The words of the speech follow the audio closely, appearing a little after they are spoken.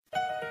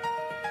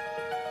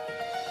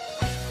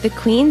The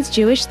Queen's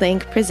Jewish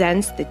Link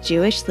presents the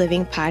Jewish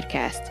Living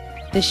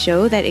Podcast, the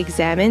show that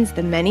examines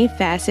the many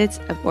facets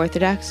of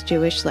Orthodox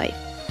Jewish life.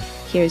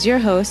 Here's your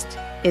host,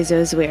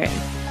 Izzo Zwirin.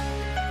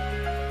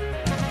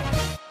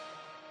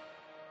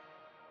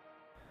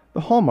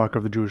 The hallmark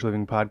of the Jewish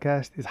Living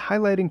Podcast is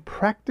highlighting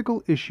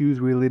practical issues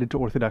related to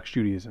Orthodox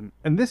Judaism.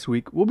 And this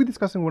week, we'll be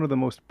discussing one of the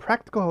most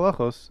practical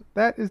halachos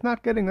that is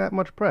not getting that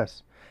much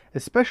press,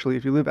 especially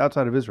if you live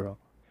outside of Israel.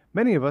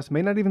 Many of us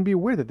may not even be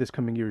aware that this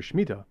coming year is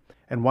Shmitah,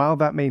 and while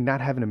that may not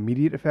have an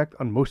immediate effect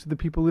on most of the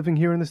people living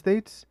here in the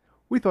States,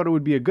 we thought it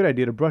would be a good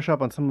idea to brush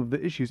up on some of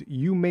the issues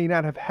you may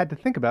not have had to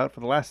think about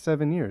for the last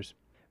 7 years.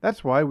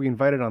 That's why we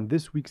invited on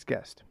this week's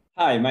guest.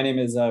 Hi, my name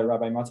is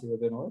Rabbi Motty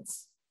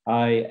Rabinowitz.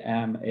 I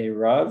am a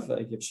Rav.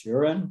 I give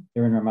shiurim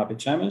here in Ramat Beit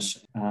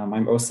Shemesh.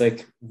 I'm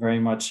osek very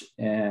much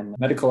in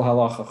medical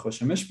halacha,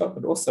 choshen mishpat,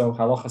 but also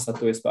halachos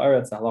hatuyos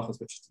ba'aretz, halachos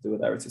which is to do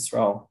with Eretz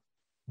Yisrael,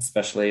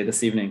 especially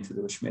this evening to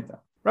do with Shmitah.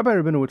 Rabbi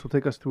Rabinowitz will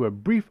take us through a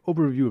brief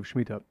overview of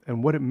Shmitah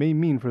and what it may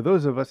mean for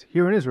those of us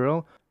here in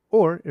Israel,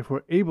 or if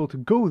we're able to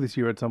go this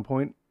year at some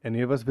point,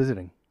 any of us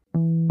visiting.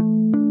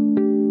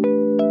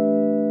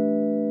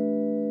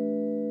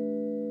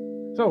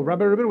 So,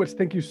 Rabbi Rabinowitz,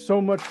 thank you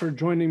so much for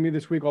joining me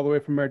this week all the way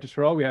from Eretz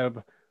Yisrael. We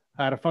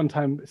had a fun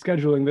time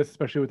scheduling this,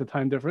 especially with the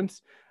time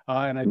difference.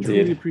 And I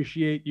truly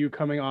appreciate you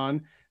coming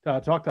on to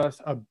talk to us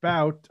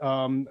about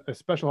a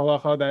special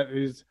halacha that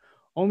is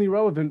only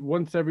relevant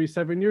once every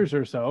 7 years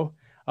or so.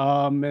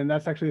 And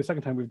that's actually the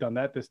second time we've done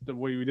that.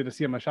 We did a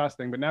Siyam Hashas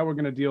thing, but now we're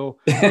going to deal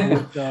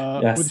with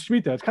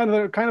Shmitah. It's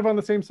kind of on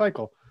the same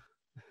cycle.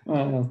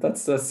 Well,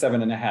 that's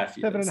 7.5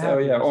 years. 7.5 so,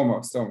 years. Yeah,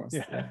 almost.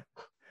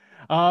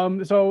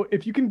 Yeah. So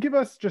if you can give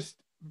us, just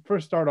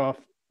first start off,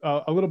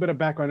 a little bit of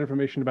background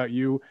information about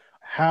you,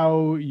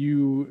 how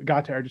you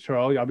got to Eretz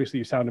Yisrael. Obviously,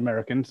 you sound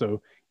American,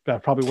 so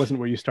that probably wasn't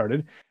where you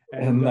started.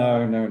 And,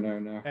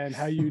 No. And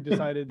how you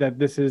decided that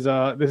this is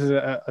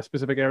a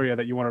specific area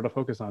that you wanted to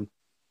focus on.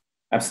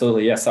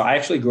 Absolutely, yeah. So I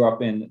actually grew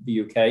up in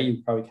the UK.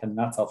 You probably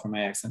cannot tell from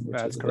my accent,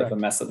 which is a bit of a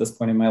mess at this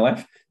point in my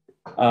life.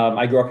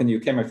 I grew up in the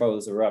UK. My father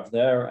was a Rav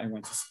there. I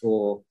went to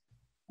school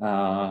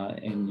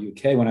in the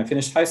UK. When I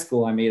finished high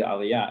school, I made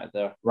Aliyah at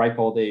the ripe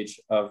old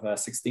age of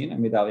 16. I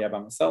made Aliyah by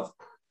myself.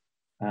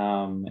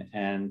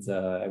 And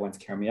I went to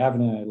Kerem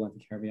Yavneh. I went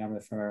to Kerem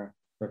Yavneh for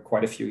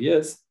quite a few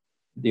years,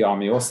 the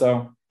army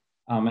also.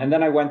 And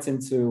then I went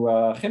into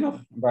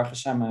Chinuch. Baruch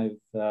Hashem,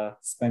 I've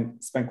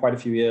spent quite a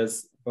few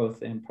years,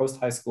 both in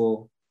post-high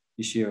school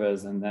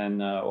yeshivas and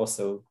then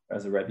also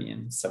as a Rebbe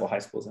in several high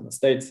schools in the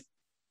States.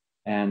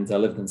 And I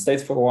lived in the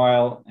States for a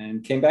while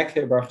and came back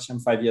here, Baruch Hashem,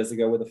 5 years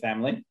ago with a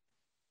family.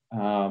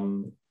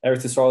 Eretz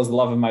Yisrael is the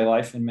love of my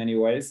life in many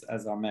ways,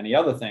 as are many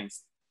other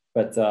things.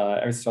 But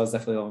Eretz Yisrael is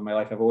definitely the love of my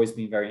life. I've always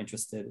been very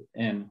interested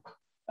in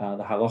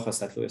the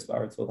halachos hatuyos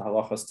ba'aretz, or the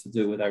halachos to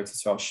do with Eretz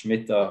Yisrael,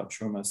 Shmitah,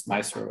 Trumas,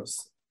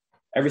 Maasros,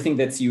 everything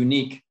that's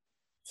unique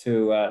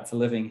to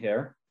living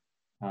here.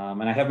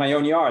 And I have my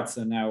own yard,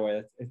 so now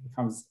it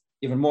becomes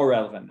even more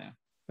relevant now.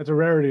 That's a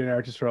rarity in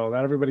Eretz Yisrael.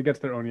 Not everybody gets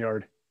their own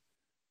yard.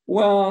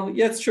 Well,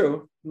 yeah, it's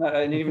true.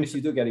 And even if you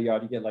do get a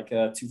yard, you get like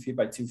 2 feet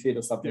by 2 feet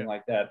or something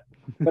like that.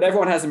 But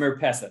everyone has a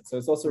mirpeset, so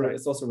it's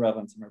also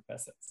relevant to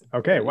mirpeset.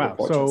 Okay, wow.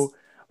 So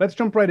let's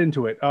jump right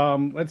into it.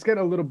 Let's get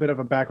a little bit of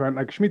a background.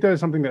 Like Shmitah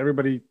is something that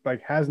everybody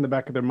has in the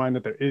back of their mind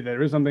that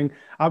there is something.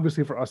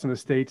 Obviously, for us in the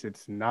States,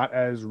 it's not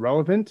as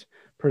relevant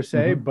per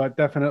se, but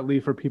definitely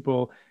for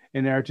people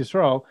in Eretz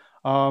Yisrael,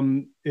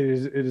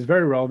 it is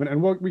very relevant.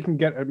 And we can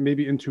get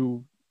maybe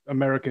into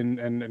American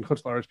and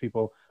Chutz La'aretz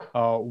people,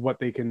 what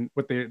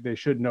they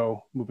should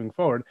know moving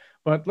forward.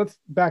 But let's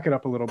back it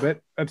up a little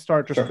bit. Let's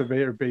start just with the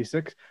very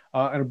basics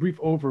and a brief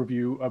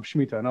overview of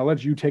Shmitah. And I'll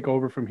let you take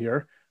over from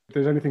here. If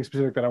there's anything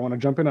specific that I want to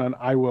jump in on,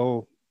 I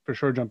will for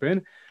sure jump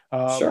in.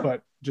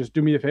 But just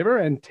do me a favor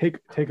and take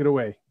it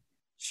away.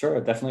 Sure,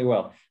 definitely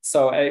will.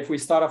 So if we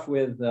start off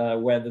with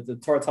where the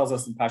Torah tells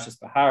us in Parshas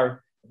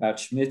Bahar about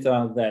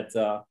Shmitah,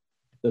 that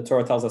the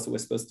Torah tells us that we're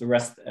supposed to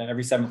rest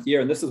every 7th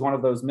year. And this is one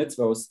of those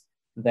mitzvos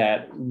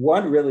that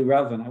one really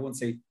relevant, I wouldn't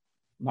say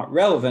not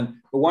relevant,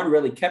 but one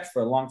really kept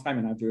for a long time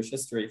in our Jewish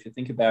history. If you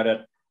think about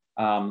it,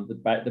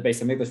 the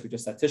Beis HaMikdash, we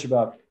just had Tisha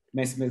B'Av,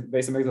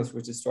 Beis HaMikdash,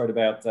 which is destroyed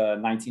about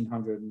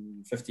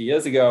 1950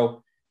 years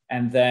ago.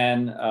 And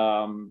then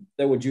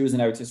there were Jews in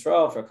Eretz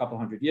Yisrael for a couple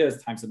hundred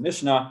years, times of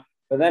Mishnah,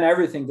 but then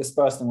everything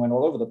dispersed and went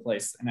all over the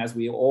place. And as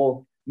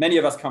many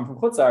of us come from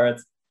Chutz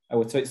La'aretz, I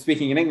was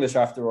speaking in English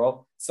after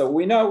all, so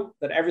we know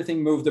that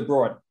everything moved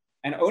abroad.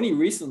 And only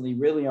recently,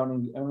 really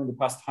only the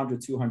past 100,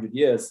 200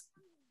 years,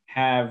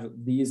 have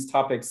these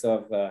topics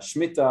of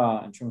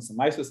Shmitah and Trumas and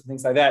Maasros and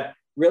things like that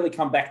really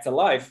come back to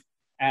life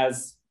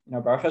as,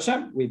 Baruch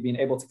Hashem, we've been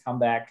able to come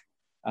back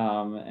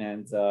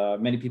and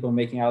many people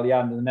making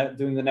Aliyah and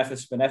doing the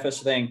Nefesh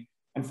B'Nefesh thing.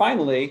 And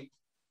finally,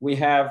 we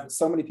have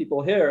so many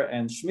people here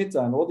and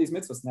Shmitah and all these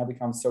mitzvahs now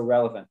become so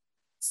relevant.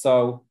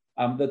 So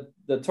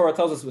the Torah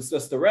tells us we're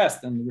supposed to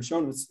rest, and the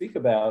Rishonim speak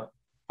about,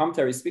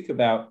 commentaries speak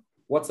about,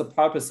 what's the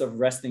purpose of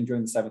resting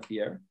during the 7th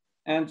year?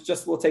 And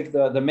just we'll take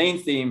the main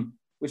theme,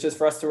 which is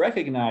for us to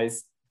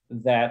recognize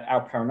that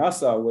our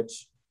parnasa,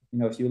 which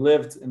if you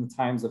lived in the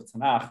times of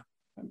Tanakh,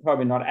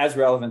 probably not as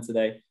relevant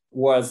today,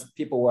 was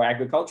people were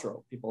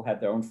agricultural. People had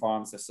their own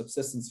farms, their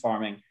subsistence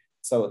farming.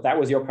 So that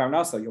was your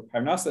parnasa. Your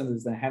parnasa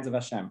is in the hands of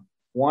Hashem.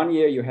 1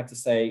 year you had to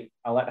say,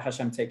 I'll let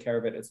Hashem take care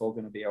of it. It's all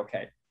going to be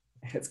okay.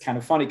 It's kind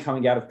of funny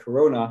coming out of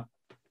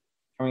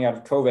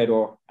COVID,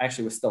 or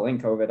actually we're still in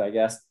COVID, I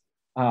guess,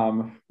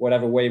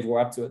 whatever wave we're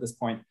up to at this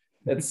point.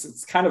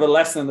 It's kind of a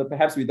lesson that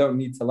perhaps we don't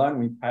need to learn.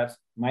 We perhaps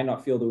might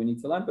not feel that we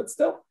need to learn, but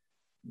still,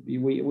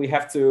 we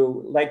have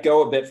to let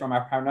go a bit from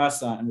our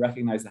parnasa and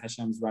recognize that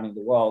Hashem is running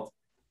the world,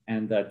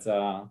 and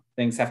that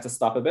things have to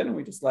stop a bit, and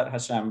we just let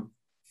Hashem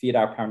feed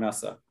our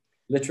parnasa,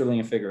 literally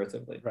and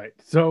figuratively. Right.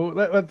 So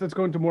let's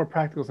go into more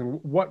practical things.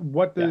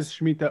 What does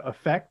Shmitah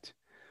affect?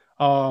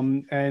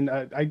 And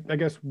I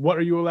guess, what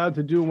are you allowed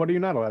to do and what are you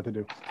not allowed to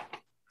do?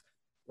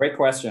 Great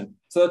question.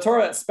 So the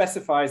Torah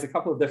specifies a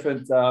couple of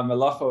different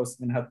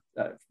halachos,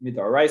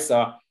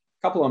 midoraisa, a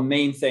couple of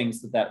main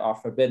things that are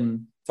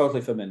forbidden,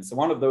 totally forbidden. So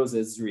one of those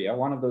is zriya.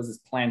 One of those is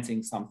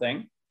planting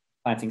something,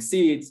 planting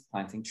seeds,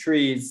 planting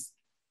trees,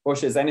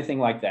 bushes, anything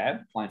like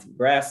that, planting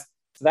grass.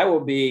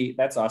 So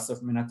that's also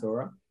from the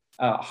Torah.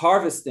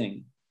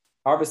 Harvesting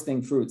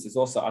fruits is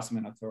also also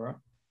from the Torah.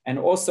 And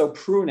also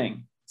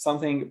pruning.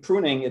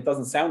 Pruning, it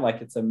doesn't sound like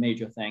it's a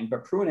major thing,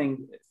 but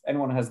pruning, if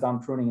anyone has done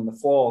pruning in the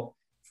fall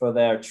for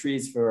their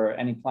trees, for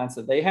any plants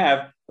that they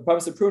have, the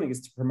purpose of pruning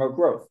is to promote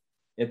growth.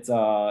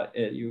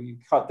 You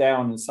cut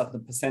down a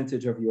certain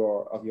percentage of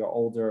your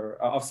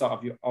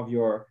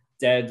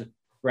dead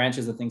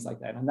branches and things like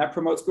that, and that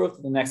promotes growth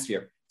for the next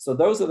year. So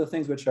those are the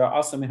things which are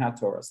also min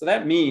ha-Torah. So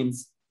that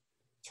means,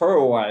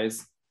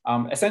 Torah-wise,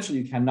 essentially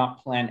you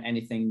cannot plant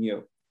anything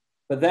new.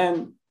 But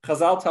then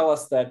Chazal tell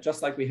us that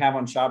just like we have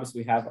on Shabbos,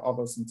 we have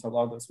avos and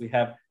tolados, we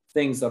have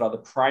things that are the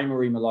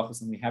primary malachos,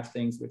 and we have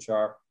things which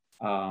are,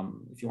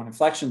 if you want,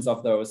 inflections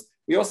of those.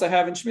 We also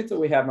have in Shmitah,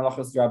 we have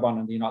malachos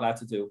d'Rabbanan that you're not allowed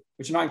to do,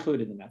 which are not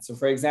included in that. So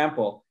for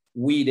example,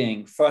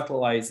 weeding,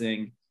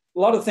 fertilizing, a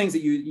lot of things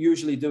that you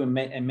usually do in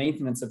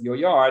maintenance of your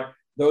yard,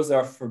 those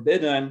are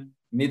forbidden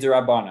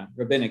midrabbanan,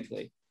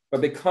 rabbinically.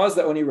 But because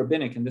they're only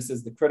rabbinic, and this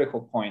is the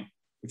critical point,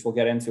 which we'll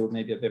get into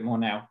maybe a bit more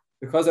now,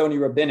 because they're only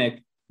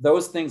rabbinic,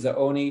 those things are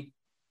only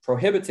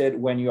prohibited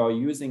when you are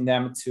using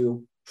them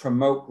to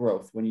promote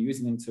growth, when you're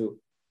using them to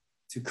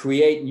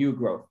create new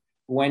growth.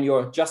 When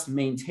you're just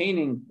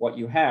maintaining what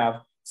you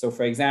have, so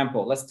for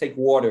example, let's take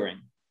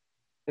watering.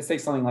 Let's take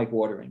something like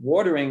watering.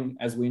 Watering,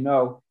 as we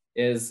know,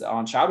 is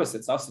on Shabbos,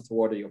 it's also to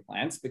water your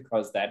plants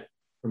because that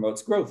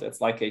promotes growth.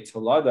 It's like a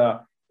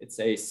tolada, it's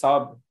a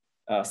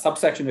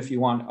subsection, if you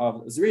want,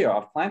 of zriya,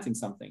 of planting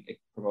something. It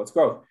promotes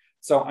growth.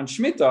 So on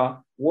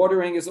Shmitah,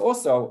 watering is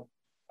also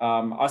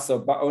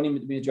only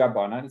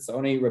midrabbanan, it's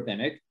only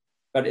rabbinic,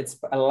 but it's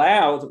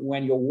allowed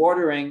when you're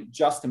watering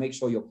just to make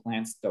sure your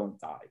plants don't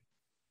die.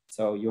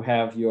 So you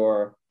have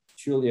your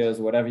tulias,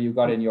 whatever you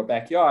got in your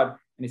backyard,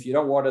 and if you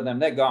don't water them,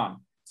 they're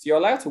gone. So you're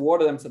allowed to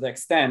water them to the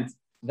extent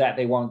that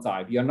they won't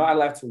die. But you're not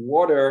allowed to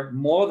water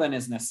more than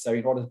is necessary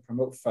in order to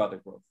promote further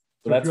growth.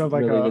 So that's really the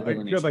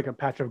delineation. If you have like a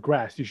patch of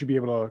grass, you should be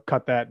able to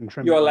cut that and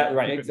trim it.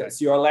 Right, exactly.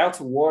 So you're allowed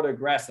to water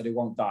grass that it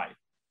won't die.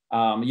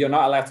 You're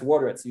not allowed to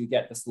water it, so you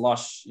get this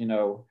lush,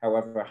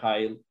 however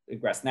high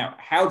grass. Now,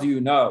 how do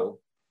you know?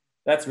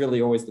 That's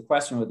really always the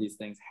question with these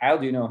things. How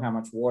do you know how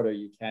much water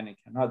you can and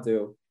cannot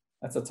do?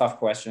 That's a tough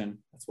question.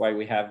 That's why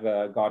we have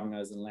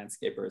gardeners and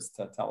landscapers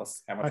to tell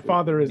us how much. My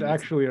father is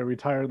actually a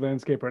retired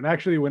landscaper, and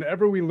actually,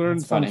 whenever we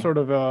learned some sort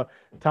of a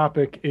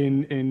topic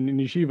in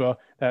yeshiva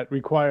that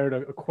required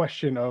a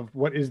question of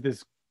what is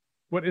this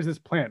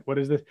plant? What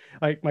is this?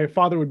 Like, my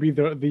father would be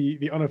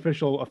the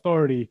unofficial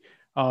authority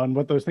on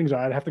what those things are.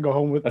 I'd have to go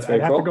home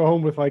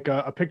with like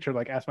a picture,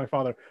 like ask my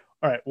father,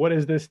 all right, what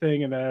is this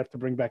thing? And then I have to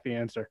bring back the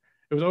answer.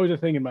 It was always a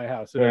thing in my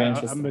house.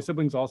 My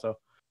siblings also.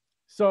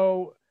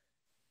 So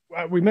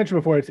we mentioned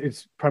before,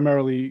 it's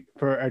primarily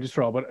for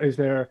Israel, but is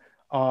there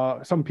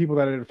some people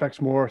that it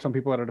affects more, some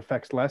people that it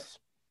affects less?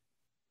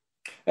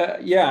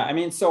 Yeah, I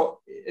mean, so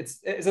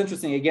it's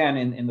interesting. Again,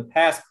 in the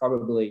past,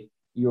 probably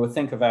you would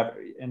think of,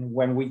 and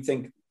when we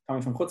think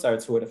coming from Chutz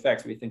La'aretz, who it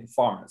affects, we think of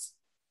farmers.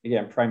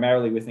 Again,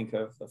 primarily we think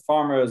of the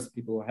farmers,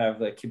 people who have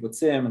the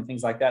kibbutzim and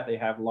things like that. They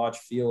have large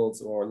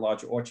fields or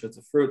large orchards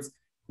of fruits. And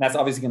that's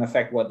obviously going to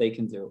affect what they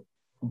can do.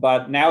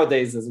 But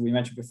nowadays, as we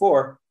mentioned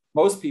before,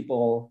 most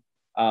people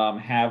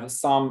have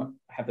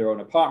their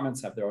own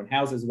apartments, have their own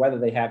houses, whether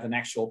they have an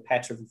actual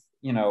patch of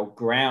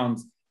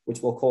ground,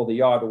 which we'll call the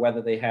yard, or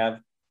whether they have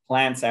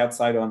plants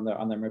outside on their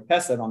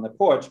merpeset, on their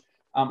porch.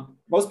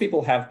 Most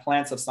people have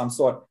plants of some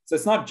sort. So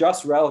it's not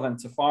just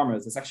relevant to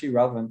farmers. It's actually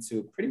relevant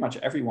to pretty much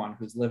everyone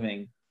who's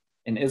living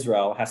in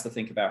Israel, has to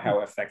think about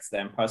how it affects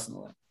them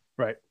personally.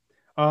 Right.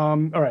 All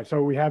right.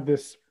 So we have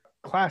this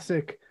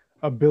classic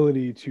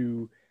ability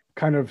to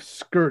kind of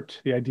skirt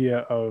the idea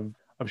of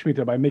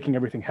Shmitah by making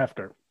everything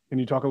hefker. Can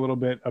you talk a little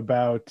bit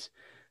about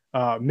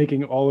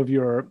making all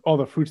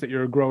the fruits that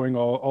you're growing,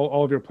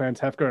 all of your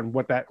plants hefker, and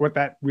what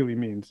that really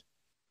means?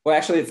 Well,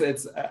 actually,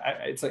 it's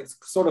like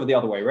sort of the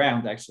other way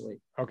around.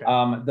 Actually, okay.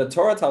 The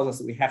Torah tells us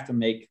that we have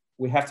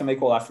to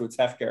make all our fruits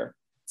hefker.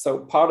 So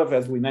part of,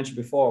 as we mentioned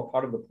before,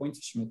 part of the point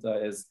of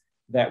Shmitah is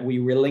that we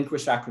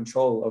relinquish our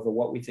control over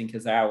what we think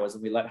is ours,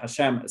 and we let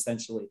Hashem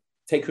essentially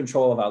take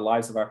control of our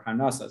lives, of our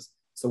parnassas.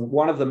 So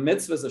one of the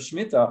mitzvahs of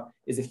Shmitah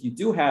is if you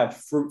do have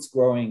fruits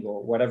growing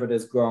or whatever it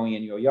is growing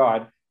in your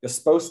yard, you're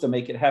supposed to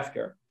make it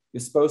hefker.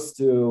 You're supposed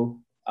to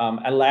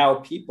allow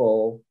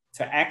people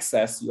to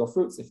access your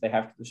fruits if they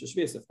have kedusha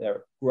shvius, if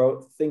they're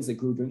things that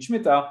grew during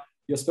Shmitah.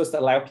 You're supposed to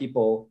allow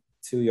people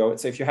to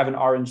so if you have an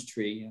orange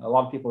tree, a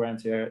lot of people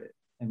around here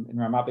in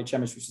Ramat Beit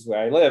Shemesh, which is where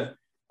I live,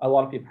 a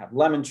lot of people have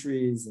lemon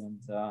trees and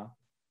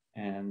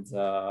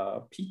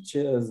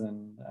peaches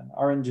and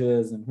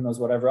oranges and who knows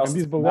whatever else. And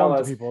these belong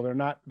to people.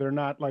 They're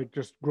not like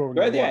just growing.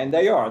 Yeah, in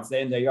their yards.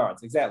 They're in their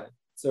yards, exactly.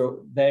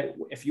 So that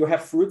if you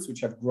have fruits which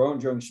have grown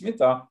during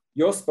Shmitah,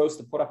 you're supposed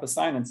to put up a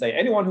sign and say,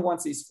 anyone who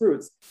wants these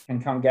fruits can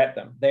come get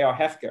them. They are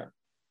hefker.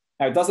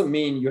 Now, it doesn't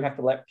mean you have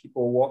to let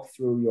people walk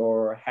through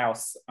your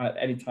house at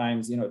any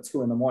times, 2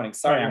 a.m.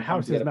 Sorry, your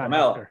house is not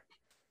hefker.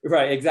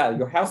 Right, exactly.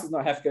 Your house is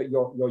not hefker.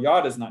 Your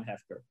yard is not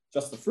hefker.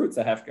 Just the fruits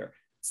are hefker.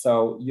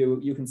 So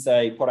you can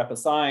say, put up a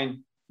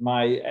sign,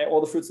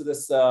 all the fruits of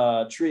this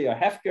tree are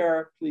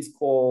hefker. Please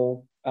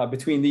call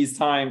between these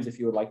times if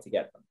you would like to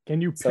get them.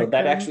 Can you pick so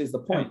that actually is the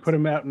point. Put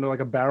them out into like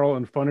a barrel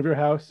in front of your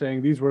house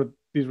saying these were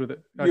the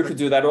okay. You could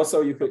do that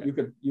also. You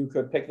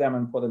could pick them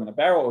and put them in a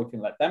barrel, or you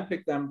can let them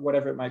pick them,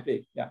 whatever it might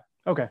be. Yeah.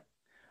 Okay.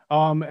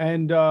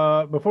 And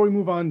before we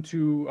move on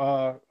to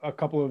a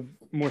couple of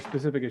more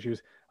specific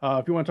issues,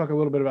 if you want to talk a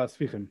little bit about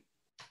Sfichin.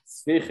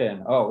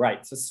 Sfichin. Oh,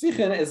 right. So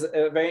Sfichin is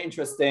a very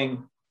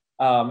interesting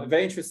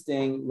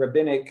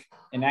rabbinic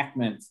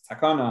enactment,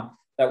 takana,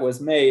 that was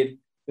made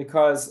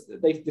because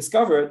they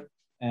discovered,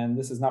 and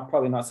this is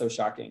probably not so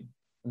shocking,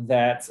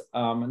 that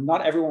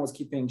not everyone was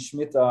keeping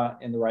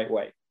Shmitah in the right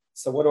way.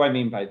 So what do I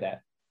mean by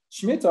that?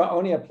 Shmitah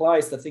only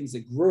applies to things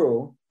that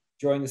grew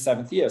during the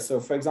 7th year. So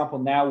for example,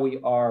 now we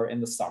are in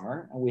the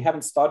summer and we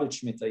haven't started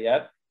Shmitah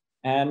yet.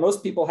 And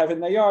most people have in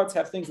their yards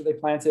have things that they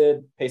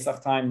planted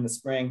Pesach time in the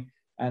spring,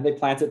 and they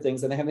planted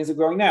things and they have things that are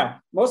growing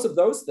now. Most of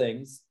those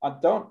things are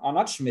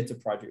not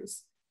Shmitah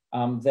produce.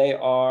 They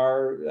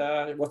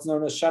are what's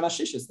known as Shana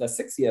Shishis, the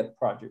 6th year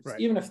produce, right.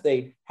 Even if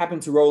they happen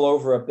to roll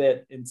over a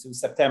bit into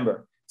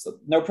September. So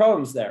no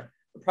problems there.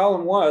 The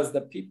problem was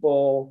that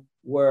people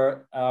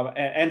were,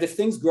 and if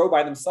things grow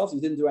by themselves, you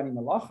didn't do any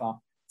malacha.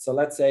 So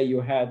let's say you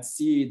had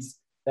seeds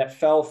that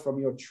fell from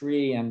your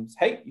tree and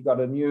hey, you got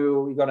a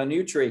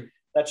new tree.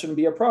 That shouldn't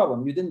be a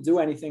problem. You didn't do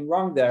anything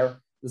wrong there.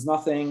 There's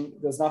nothing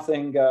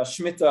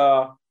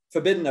Shmitah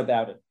forbidden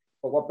about it.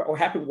 But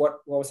what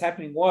was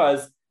happening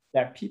was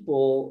that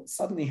people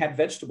suddenly had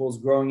vegetables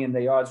growing in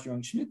their yards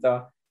during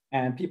Shmitah,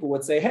 and people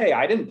would say, hey,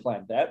 I didn't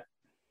plant that.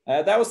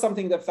 That was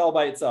something that fell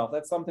by itself.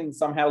 That's something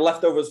somehow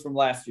leftovers from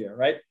last year,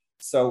 right?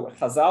 So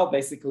Chazal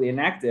basically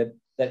enacted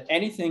that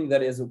anything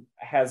that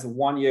has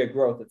 1 year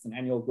growth, it's an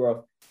annual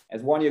growth,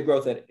 as 1 year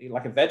growth,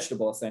 like a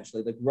vegetable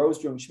essentially, that grows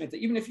during Shmitah,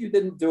 even if you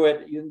didn't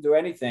do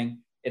anything,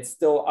 it's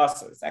still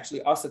usher. It's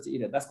actually usher to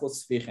eat it. That's called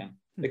sfichin,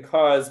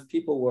 because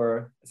people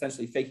were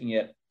essentially faking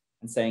it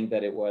and saying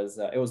that it was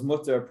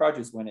mutter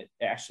produce when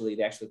they actually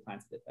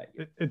planted it that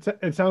year.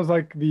 It sounds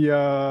like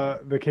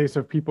the case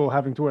of people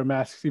having to wear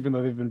masks even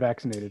though they've been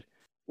vaccinated.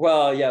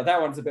 Well, yeah,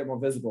 that one's a bit more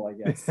visible, I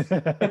guess.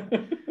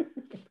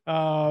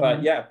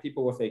 But yeah,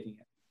 people were faking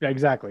it. Yeah,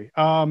 exactly.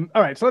 All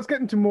right, so let's get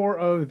into more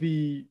of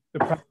the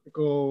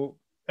practical,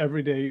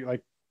 everyday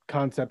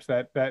concepts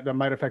that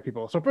might affect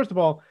people. So first of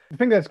all, the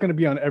thing that's going to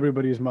be on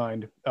everybody's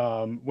mind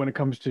when it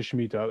comes to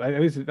Shmitah, at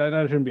least that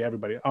shouldn't be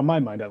everybody, on my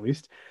mind at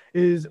least,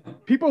 is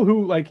people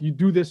who you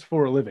do this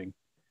for a living.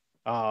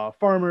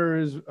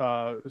 Farmers,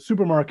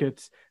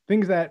 supermarkets,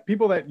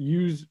 people that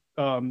use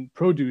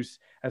produce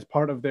as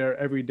part of their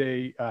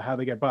everyday how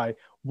they get by.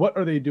 What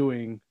are they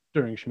doing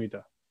during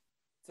Shmitah?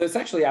 So it's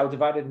actually, I would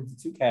divide it into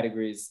 2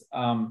 categories.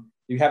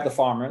 You have the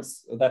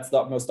farmers, that's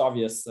the most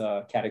obvious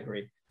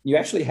category. You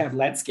actually have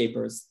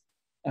landscapers,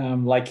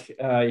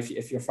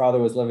 if your father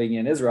was living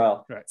in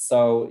Israel. Right.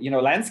 So,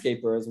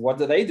 landscapers, what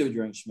do they do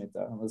during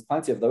Shmitah? And there's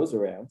plenty of those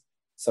around.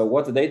 So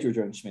what do they do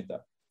during Shmitah?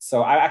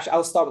 So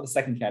I'll start with the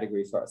second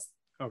category first.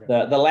 Okay.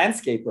 The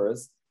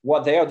landscapers,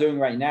 what they are doing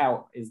right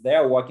now is they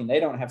are working, they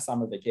don't have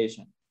summer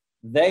vacation.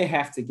 They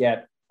have to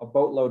get a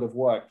boatload of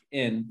work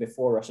in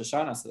before Rosh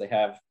Hashanah. So they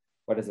have,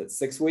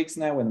 6 weeks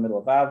now? We're in the middle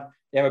of Av.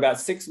 They have about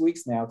 6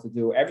 weeks now to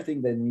do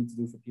everything they need to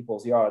do for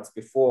people's yards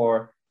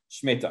before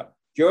Shmitah.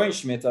 During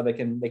Shmitah,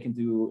 they can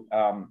do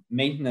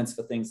maintenance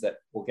for things that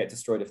will get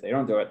destroyed if they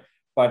don't do it.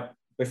 But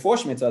before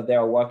Shmitah, they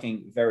are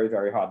working very,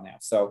 very hard now.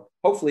 So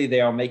hopefully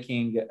they are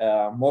making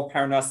more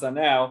parnasa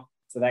now,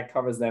 so that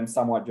covers them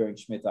somewhat during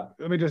Shmitah.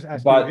 Let me just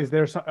ask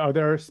you, are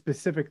there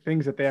specific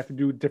things that they have to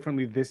do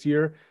differently this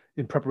year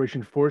in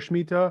preparation for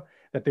Shmitah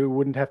that they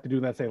wouldn't have to do,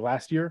 let's say,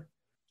 last year?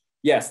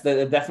 Yes,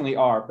 there definitely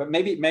are. But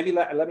maybe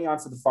let me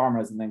answer the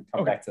farmers and then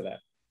come back to that.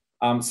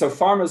 So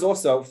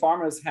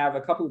farmers have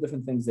a couple of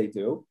different things they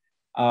do.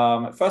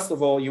 First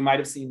of all, you might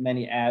have seen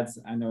many ads,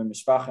 I know in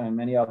Mishpacha and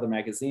many other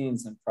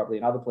magazines and probably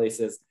in other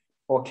places,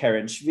 for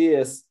Keren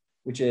Shvius.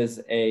 which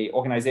is a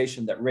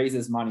organization that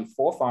raises money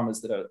for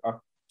farmers that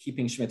are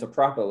keeping Shmitah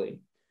properly,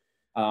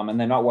 and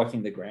they're not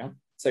working the ground.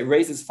 So it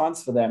raises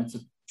funds for them to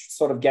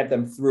sort of get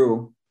them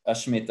through a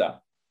Shmitah.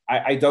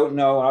 I don't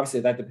know.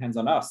 Obviously, that depends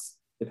on us.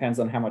 Depends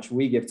on how much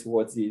we give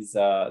towards these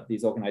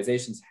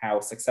organizations, how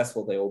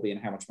successful they will be,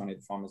 and how much money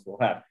the farmers will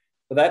have.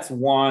 But that's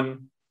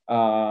one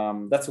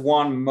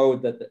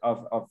mode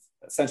of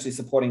essentially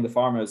supporting the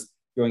farmers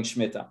during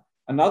Shmitah.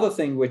 Another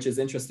thing which is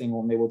interesting,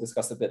 or maybe we'll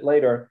discuss a bit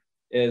later,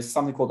 is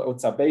something called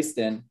Otza Beis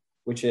Din,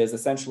 which is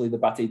essentially the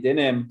Batei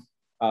Dinim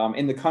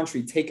in the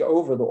country take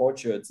over the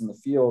orchards and the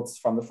fields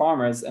from the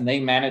farmers, and they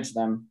manage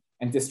them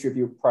and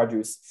distribute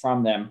produce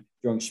from them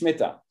during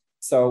Shmitah.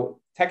 So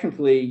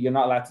technically, you're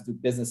not allowed to do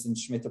business in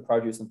Shmitah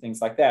produce and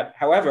things like that.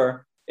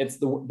 However, they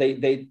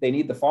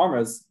need the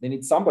farmers. They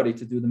need somebody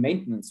to do the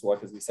maintenance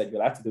work. As we said, you're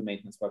allowed to do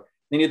maintenance work.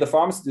 They need the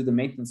farmers to do the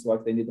maintenance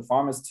work. They need the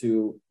farmers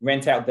to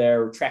rent out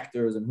their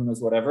tractors and who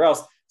knows whatever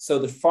else. So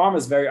the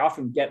farmers very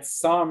often get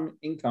some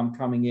income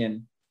coming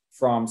in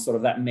from sort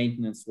of that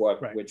maintenance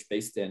work, right, which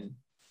Beis Din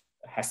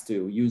has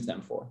to use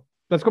them for.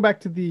 Let's go back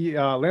to the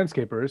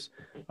landscapers.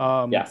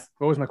 Yes.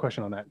 What was my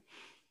question on that?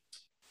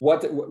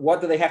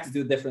 What do they have to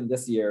do different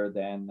this year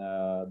than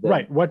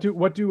right? What do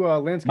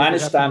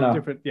landscapers have to do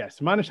different? Yes,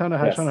 Manishtana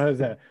has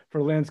that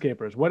for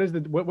landscapers. What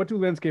do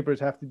landscapers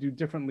have to do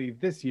differently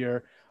this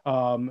year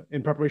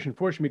in preparation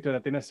for Shmitah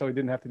that they necessarily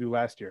didn't have to do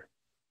last year?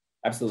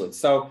 Absolutely.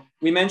 So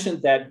we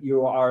mentioned that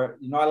you're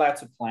not allowed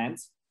to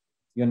plant.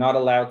 You're not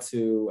allowed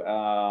to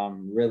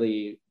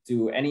really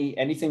do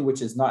anything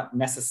which is not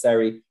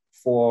necessary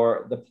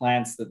for the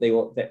plants that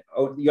you're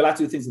allowed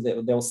to do things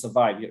that they will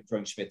survive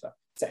during Shmitah.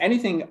 So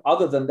anything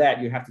other than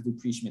that, you have to do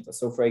pre-Shmitah.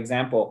 So for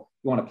example,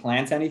 you want to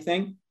plant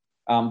anything,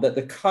 that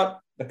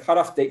the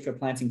cutoff date for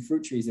planting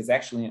fruit trees is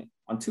actually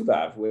on Tu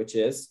B'Av, which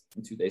is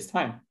in 2 days'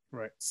 time.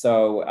 Right.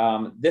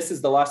 So this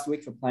is the last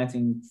week for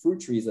planting fruit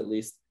trees, at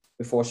least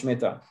before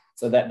Shmitah,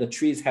 so that the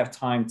trees have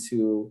time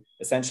to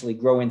essentially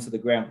grow into the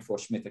ground before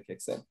Shmitah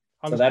kicks in.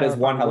 So that is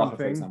one halacha,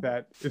 for example.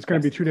 That it's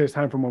going to be 2 days'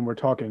 time from when we're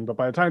talking, but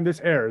by the time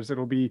this airs,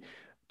 it'll be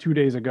 2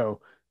 days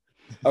ago.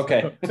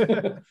 Okay,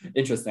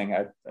 interesting.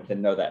 I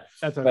didn't know that.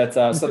 That's okay.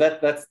 But so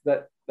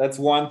that's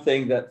one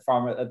thing that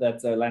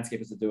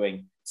landscapers are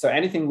doing. So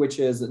anything which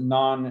is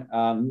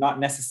not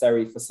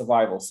necessary for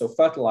survival. So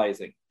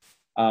fertilizing.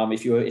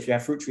 If you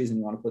have fruit trees and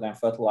you want to put down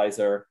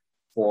fertilizer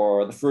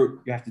for the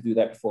fruit, you have to do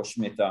that before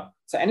Shmitah.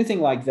 So anything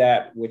like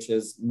that which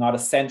is not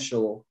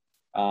essential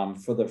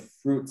for the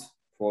fruit,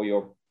 for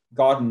your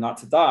garden not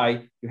to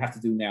die, you have to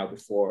do now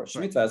before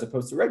Shmitah, as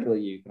opposed to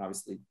regularly. You can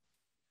obviously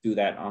do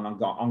that on an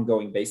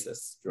ongoing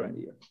basis during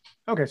the year.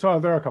 Okay, so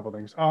there are a couple of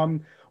things.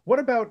 What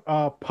about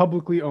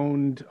publicly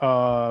owned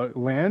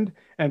land?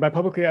 And by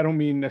publicly, I don't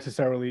mean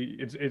necessarily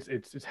it's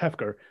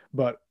Hefker,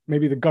 but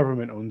maybe the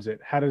government owns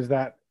it. How does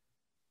that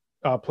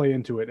play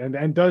into it?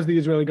 And does the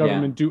Israeli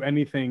government do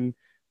anything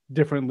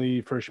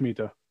differently for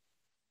Shmitah?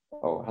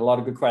 Oh, a lot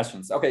of good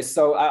questions. Okay,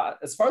 so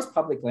as far as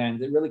public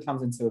land, it really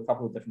comes into a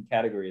couple of different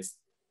categories.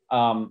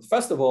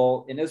 First of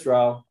all, in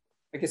Israel,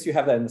 I guess you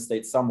have that in the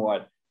States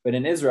somewhat, but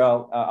in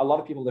Israel, a lot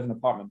of people live in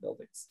apartment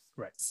buildings.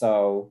 Right.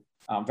 So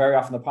very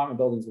often apartment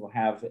buildings will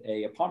have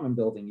a apartment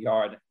building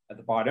yard at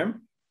the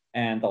bottom,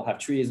 and they'll have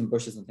trees and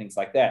bushes and things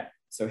like that.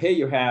 So here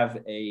you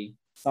have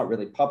it's not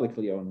really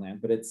publicly owned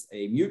land, but it's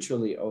a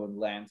mutually owned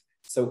land.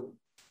 So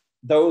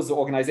those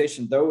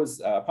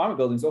apartment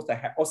buildings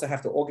also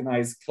have to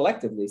organize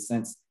collectively,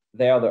 since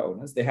they are the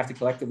owners. They have to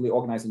collectively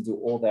organize and do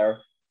all their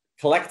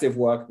collective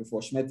work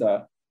before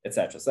Shmitah,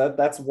 etc. So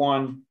that's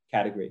one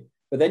category.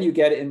 But then you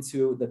get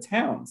into the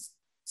towns.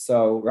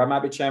 So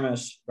Ramat Beit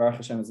Shemesh, Baruch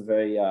Hashem, is a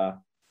very,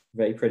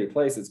 very pretty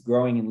place. It's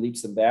growing in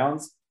leaps and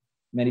bounds.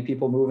 Many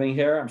people moving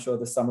here, I'm sure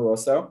this summer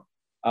also.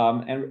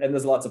 And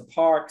there's lots of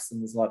parks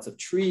and there's lots of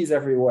trees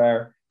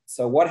everywhere.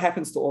 So what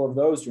happens to all of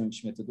those during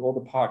Shmitah? Do all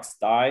the parks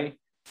die?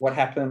 What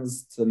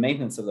happens to the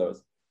maintenance of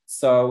those?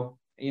 So,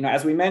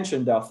 as we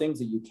mentioned, there are things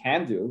that you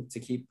can do to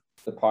keep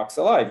the parks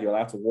alive. You're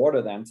allowed to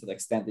water them to the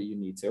extent that you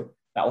need to.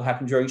 That will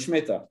happen during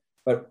Shmitah.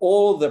 But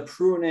all the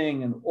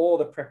pruning and all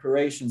the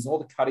preparations, all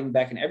the cutting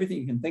back and everything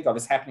you can think of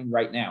is happening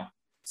right now.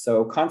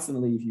 So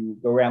constantly, if you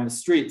go around the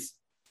streets,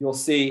 you'll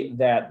see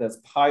that there's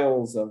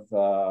piles of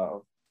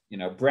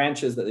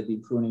branches that they've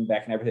been pruning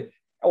back and everything.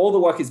 All the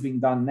work is being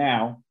done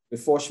now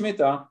before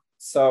Shmitah.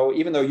 So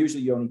even though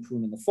usually you only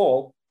prune in the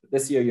fall,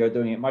 this year you're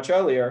doing it much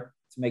earlier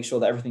to make sure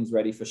that everything's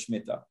ready for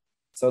Shmitah.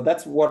 So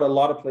that's what a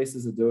lot of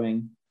places are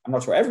doing. I'm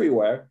not sure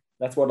everywhere.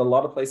 That's what a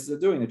lot of places are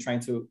doing. They're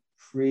trying to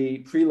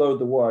preload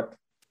the work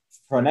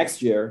for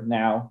next year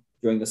now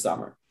during the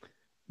summer.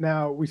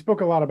 Now, we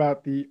spoke a lot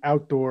about the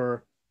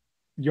outdoor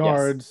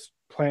yards,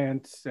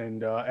 plants,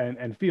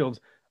 and fields.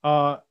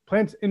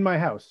 Plants in my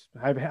house.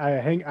 I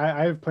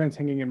have plants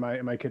hanging in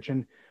my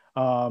kitchen.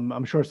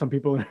 I'm sure some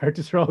people in Eretz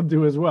Yisrael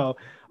do as well.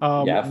 What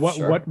are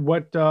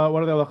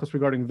the halachos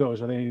regarding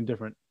those? Are they any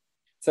different?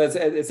 So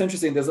it's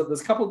interesting. There's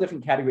a couple of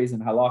different categories in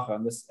halacha,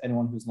 and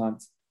anyone who's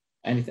learned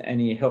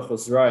any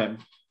halachos Zeraim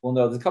will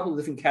know there's a couple of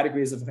different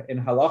categories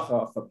in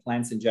halacha for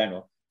plants in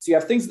general. So you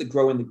have things that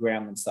grow in the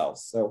ground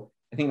themselves. So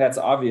I think that's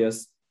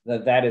obvious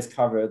that is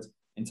covered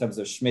in terms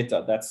of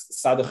Shmitah. That's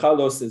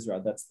halachos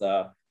Israel. That's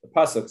the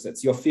pasuk.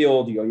 It's your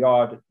field, your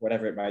yard,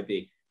 whatever it might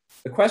be.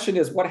 The question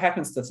is, what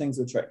happens to things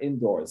which are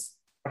indoors?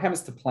 What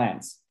happens to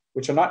plants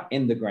which are not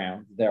in the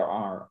ground? They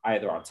are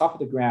either on top of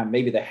the ground,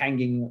 maybe they're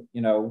hanging,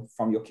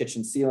 from your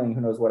kitchen ceiling,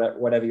 who knows,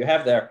 whatever you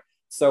have there.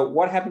 So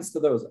what happens to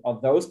those? Are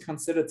those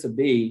considered to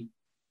be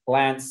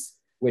plants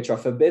which are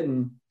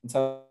forbidden in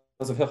terms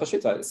of halachos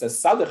Shmitah? It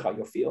says salicha,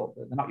 your field.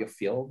 They're not your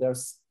field.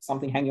 There's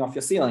something hanging off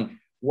your ceiling.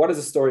 What is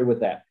the story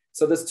with that?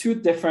 So there's two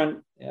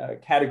different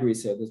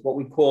categories here. There's what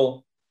we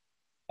call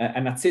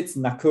an atzitz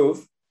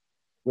nakuv,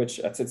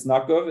 which atzitz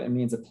nakuv, it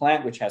means a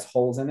plant which has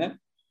holes in it.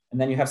 And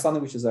then you have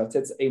something which is a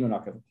atzitz eino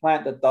nakuv, a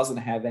plant that doesn't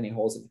have any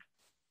holes in it.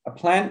 A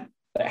plant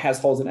that has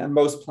holes in it, and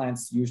most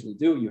plants usually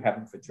do, you have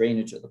them for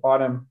drainage at the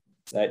bottom,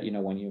 that,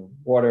 when you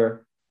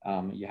water,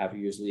 you have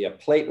usually a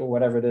plate or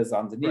whatever it is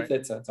underneath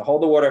it to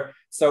hold the water.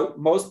 So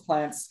most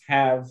plant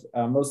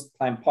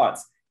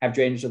pots have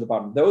drainage at the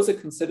bottom. Those are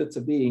considered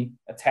to be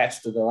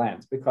attached to the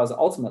land, because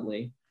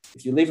ultimately,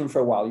 if you leave them for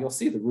a while, you'll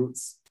see the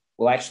roots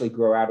will actually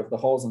grow out of the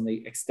holes and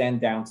they extend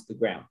down to the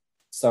ground.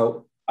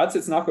 So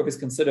atzitz nakuv is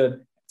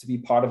considered to be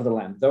part of the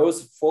land.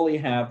 Those fully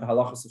have the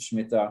halachos of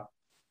Shmitah.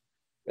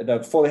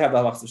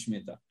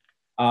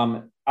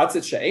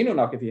 Atzitz she'eino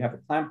nakuv, if you have a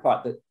plant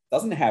pot that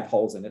doesn't have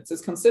holes in it,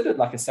 it's considered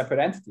like a separate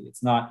entity.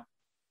 It's not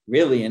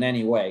really in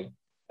any way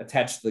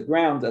attached to the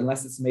ground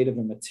unless it's made of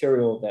a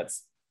material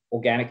that's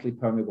organically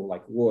permeable,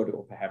 like wood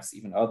or perhaps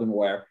even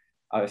earthenware.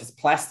 If it's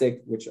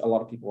plastic, which a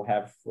lot of people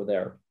have for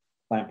their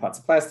plant pots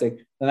of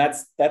plastic, then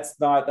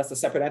that's a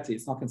separate entity.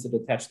 It's not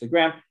considered attached to the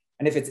ground.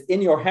 And if it's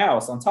in your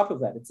house, on top of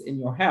that, it's in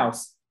your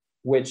house,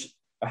 which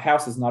a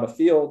house is not a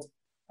field.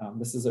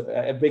 This is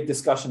a big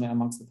discussion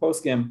amongst the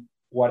poskim.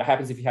 What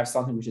happens if you have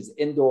something which is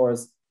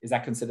indoors? Is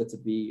that considered to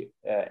be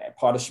a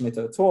part of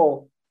Shmitah at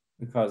all?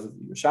 Because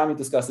Yerushalmi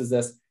discusses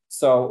this.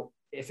 So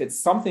if it's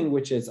something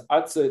which is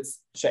atzitz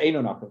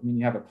she'eino nakuv, meaning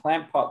you have a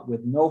plant pot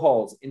with no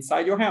holes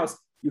inside your house,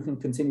 you can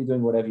continue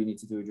doing whatever you need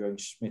to do during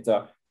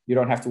Shmitah. You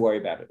don't have to worry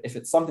about it. If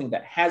it's something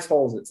that has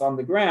holes, it's on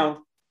the ground,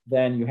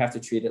 then you have to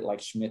treat it like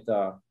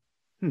Shmitah,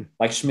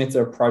 like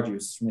Shmitah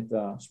produce,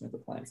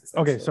 Shmitah plants.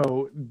 Okay,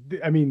 so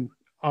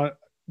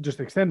just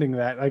extending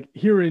that, like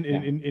here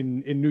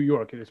in New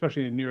York,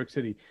 especially in New York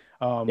City,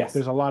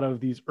 there's a lot of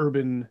these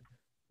urban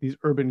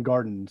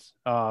gardens.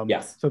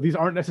 So these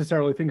aren't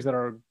necessarily things that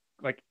are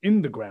like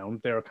in the ground.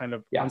 They're kind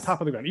of on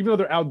top of the ground, even though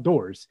they're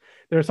outdoors.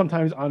 They're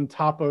sometimes on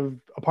top of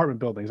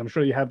apartment buildings. I'm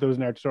sure you have those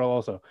in Eretz Yisrael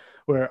also,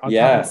 where on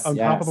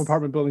top of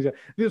apartment buildings,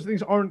 these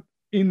things aren't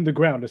in the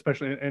ground,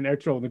 especially in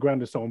Eretz Yisrael. The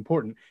ground is so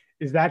important.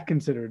 Is that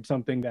considered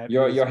something that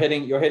you're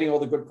hitting all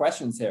the good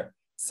questions here?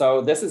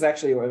 So this is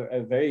actually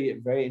a very,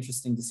 very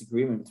interesting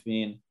disagreement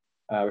between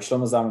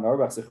Shlomo Zalman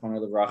Auerbach, Zichrono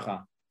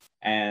Livracha,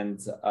 and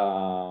if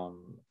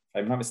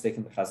I'm not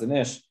mistaken, the Chazon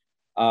Ish,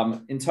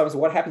 in terms of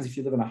what happens if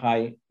you live in a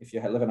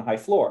high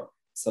floor.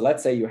 So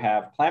let's say you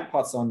have plant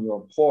pots on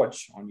your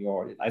porch, on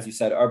your, as you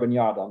said, urban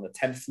yard on the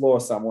 10th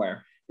floor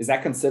somewhere. Is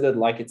that considered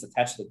like it's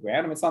attached to the ground?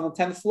 I mean, it's on the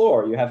 10th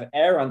floor. You have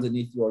air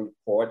underneath your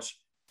porch,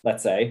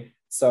 let's say.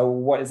 So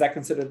what is that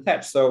considered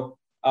attached? So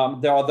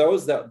there are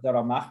those that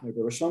are machmir.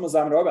 But Shlomo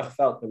Zalman Auerbach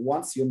felt that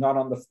once you're not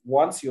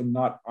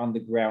on the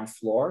ground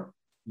floor,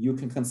 you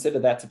can consider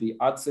that to be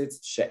atzitz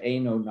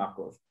she'eino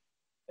nakuv.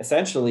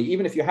 Essentially,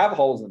 even if you have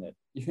holes in it,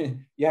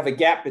 you have a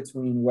gap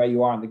between where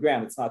you are on the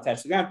ground. It's not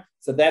attached to the ground,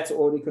 so that's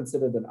already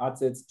considered an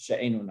atzitz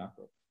she'eino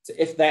nakuv. So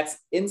if that's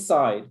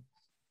inside,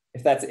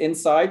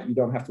 you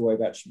don't have to worry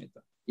about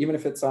Shmitah. Even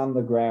if it's on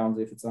the ground,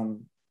 if it's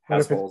on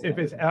if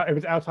it's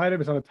outside, if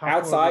it's on the top.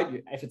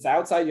 Outside, if it's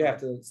outside, you have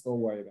to still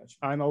worry about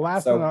Shmitah. And the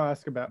last one I'll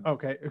ask about.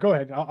 Okay, go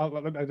ahead.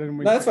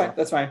 That's fine.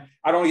 That's fine.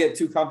 I don't want to get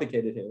too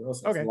complicated here.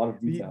 Also, okay. A lot of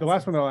details. The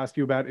last one I'll ask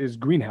you about is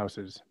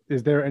greenhouses.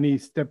 Is there any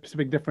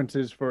specific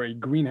differences for a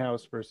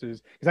greenhouse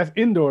versus, because that's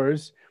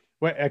indoors?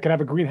 I could have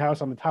a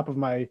greenhouse on the top of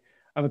my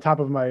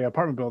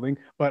apartment building,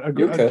 but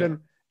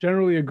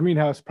generally a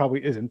greenhouse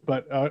probably isn't.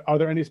 But are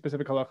there any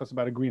specific halachos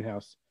about a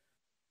greenhouse?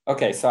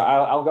 Okay, so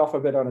I'll go for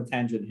a bit on a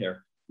tangent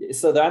here.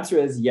 So the answer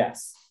is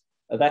yes.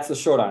 That's the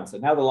short answer.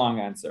 Now the long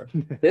answer.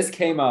 This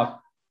came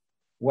up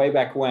way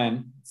back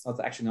when. It's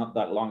actually not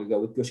that long ago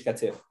with Gush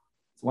Katif.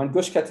 So when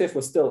Gush Katif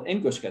was still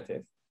in Gush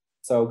Katif,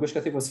 so Gush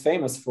Katif was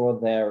famous for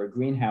their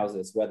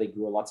greenhouses where they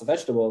grew lots of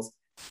vegetables,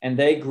 and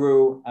they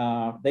grew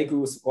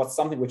what's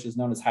something which is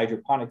known as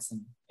hydroponics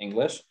in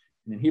English,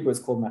 and in Hebrew it's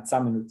called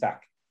matzah menutak,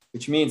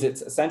 which means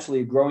it's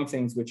essentially growing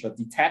things which are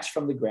detached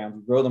from the ground.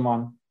 You grow them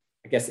on,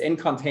 I guess, in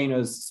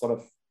containers, sort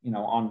of,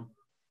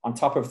 on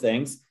top of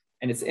things,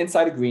 and it's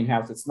inside a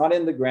greenhouse. It's not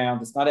in the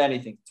ground. It's not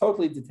anything.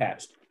 Totally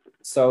detached.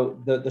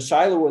 So the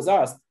shaila was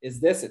asked: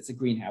 it's a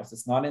greenhouse?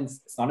 It's not in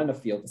a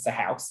field. It's a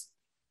house,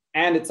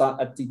 and it's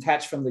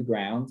detached from the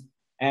ground,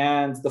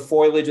 and the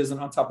foliage isn't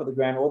on top of the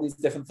ground. All these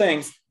different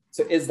things.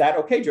 So is that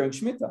okay during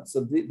Shmitah?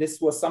 So this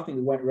was something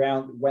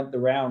that went the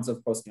rounds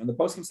of poskim, and the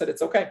poskim said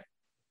it's okay,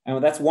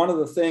 and that's one of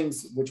the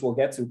things which we'll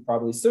get to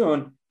probably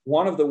soon.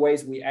 One of the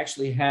ways we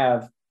actually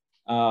have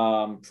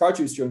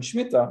produce during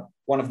Shmitah,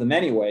 one of the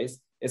many ways,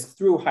 is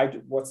through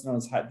what's known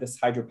as this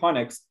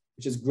hydroponics,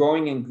 which is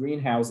growing in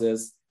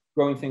greenhouses,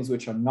 growing things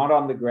which are not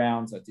on the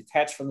ground, are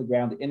detached from the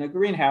ground in a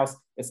greenhouse.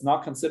 It's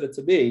not considered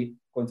to be,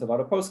 according to a lot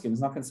of poskim,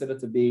 it's not considered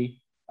to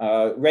be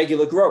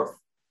regular growth.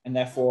 And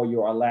therefore,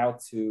 you're allowed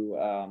to,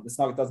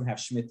 it doesn't have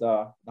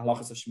Shmitah, the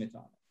halachos of Shmitah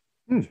on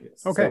it. Okay.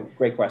 So,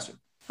 great question.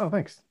 Oh,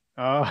 thanks.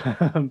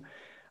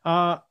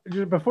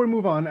 Before we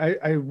move on, I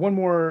have one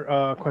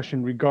more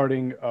question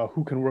regarding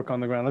who can work on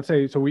the ground. Let's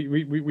say, so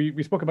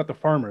we spoke about the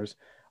farmers.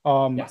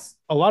 Yes.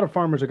 A lot of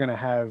farmers are going to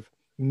have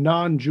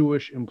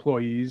non-Jewish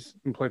employees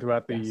employed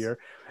throughout the year.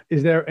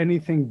 Is there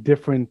anything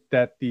different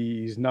that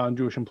these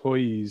non-Jewish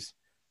employees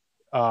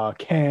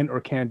can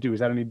or can't do? Is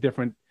that any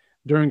different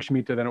during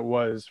Shmitah than it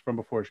was from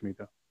before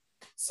Shmitah?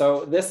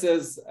 So this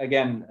is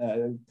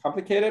again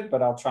complicated,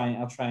 but I'll try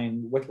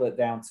and whittle it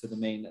down to the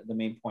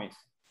main point.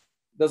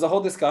 There's a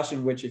whole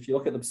discussion which, if you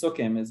look at the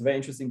psukim, is a very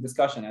interesting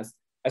discussion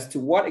as to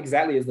what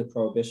exactly is the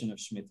prohibition of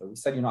Shmitah. We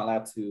said you're not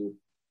allowed to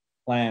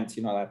plant,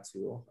 you're not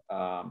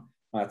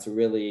allowed to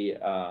really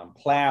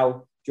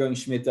plow during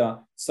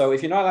Shmitah. So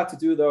if you're not allowed to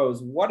do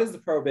those, what is the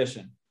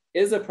prohibition?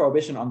 Is a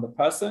prohibition on the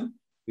person?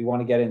 We want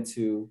to get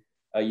into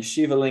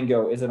yeshiva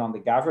lingo. Is it on the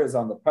gavra? Is it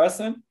on the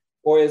person?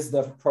 Or is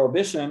the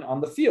prohibition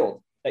on the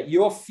field? That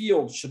your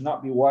field should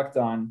not be worked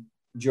on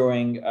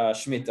during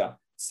Shmitah.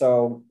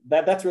 So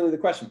that's really the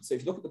question. So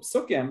if you look at the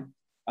psukim,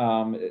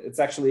 it's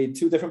actually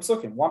two different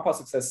psukim. One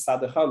pasuk says,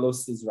 Sadecha lo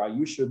sizra,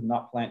 you should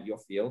not plant your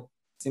field.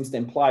 It seems to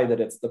imply that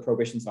it's the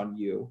prohibitions on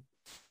you.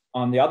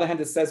 On the other hand,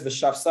 it says,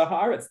 V'shav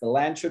sahar, the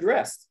land should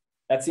rest.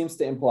 That seems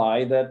to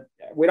imply that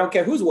we don't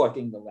care who's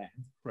working the land,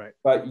 right?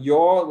 But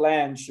your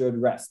land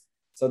should rest.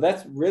 So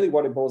that's really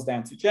what it boils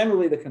down to.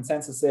 Generally, the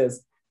consensus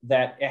is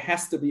that it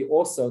has to be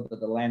also that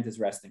the land is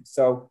resting.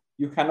 So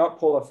you cannot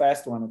pull a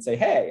fast one and say,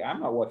 hey,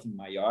 I'm not working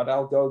my yard.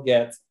 I'll go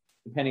get,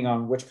 depending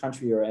on which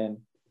country you're in,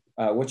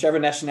 whichever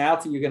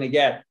nationality you're going to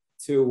get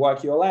to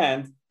work your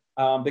land,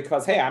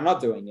 because, hey, I'm not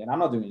doing it. I'm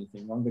not doing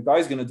anything wrong. The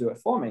guy's going to do it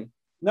for me.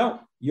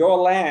 No, your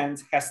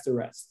land has to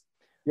rest.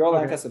 Your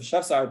land has to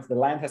shafsar. The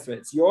land has to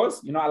rest. It's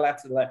yours. You're not allowed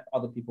to let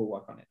other people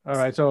work on it. All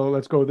right. So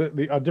let's go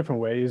a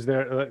different way. Is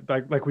there,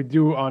 like we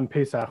do on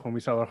Pesach when we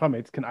sell our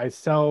chametz, can I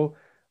sell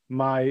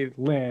my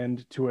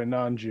land to a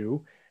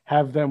non-Jew,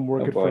 have them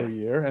work it for a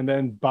year, and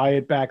then buy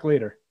it back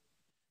later?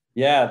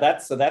 Yeah,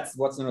 that's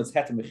what's known as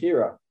heter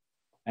mechira,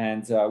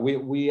 and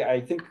I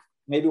think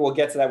maybe we'll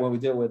get to that when we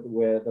deal with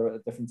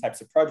the different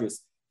types of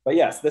produce. But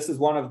yes, this is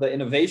one of the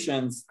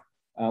innovations,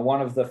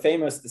 one of the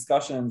famous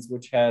discussions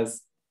which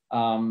has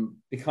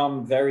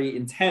become very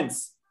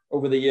intense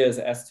over the years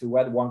as to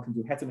whether one can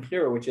do heter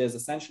mechira, which is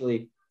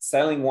essentially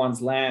selling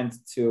one's land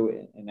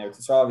to, in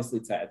Eretz Yisrael, obviously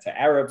to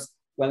Arabs,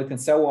 when they can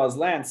sell one's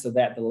land so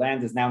that the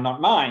land is now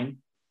not mine,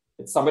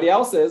 it's somebody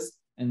else's,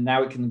 and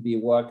now it can be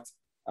worked.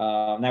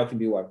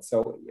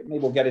 So maybe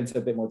we'll get into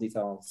a bit more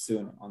detail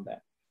soon on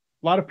that.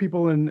 A lot of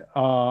people in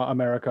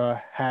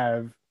America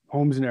have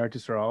homes in Eretz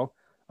Yisrael.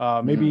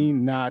 Maybe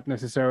not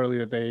necessarily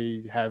that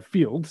they have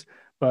fields,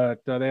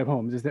 but they have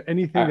homes. Is there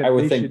anything that I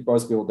would think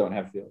most people don't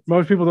have fields?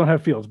 Most people don't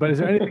have fields, but is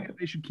there anything that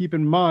they should keep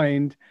in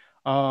mind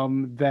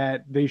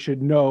that they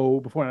should know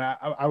before? And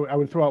I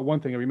would throw out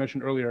one thing that we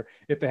mentioned earlier.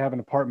 If they have an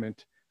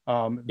apartment,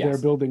 their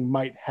building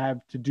might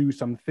have to do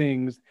some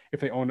things if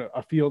they own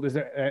a field. Is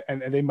there,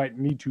 and they might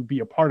need to be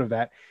a part of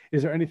that.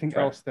 Is there anything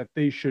else that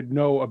they should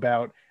know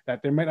about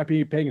that they might not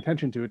be paying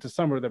attention to? It's a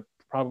summer that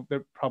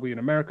they're probably in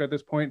America at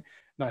this point,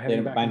 not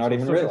heading back. They might not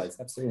even realize.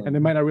 Absolutely. And they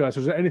might not realize. So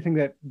is there anything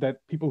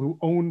that people who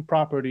own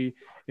property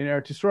in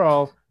Eretz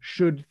Yisrael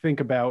should think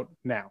about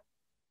now?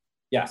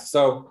 Yeah.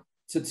 So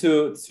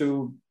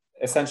to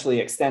essentially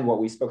extend what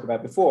we spoke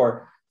about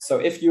before. So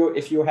if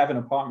you have an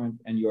apartment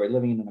and you're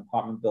living in an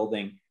apartment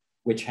building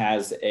which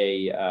has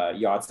a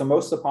yard, so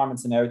most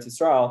apartments in Eretz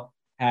Yisrael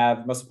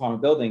most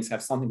apartment buildings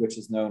have something which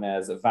is known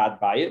as a vad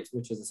bayit,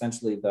 which is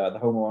essentially the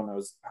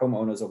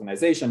homeowners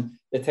organization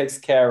that takes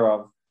care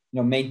of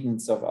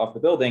maintenance of the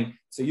building.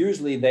 So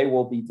usually they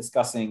will be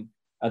discussing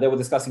at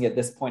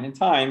this point in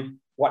time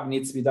what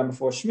needs to be done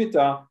before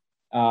Shmitah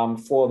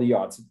for the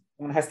yard. So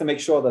one has to make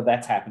sure that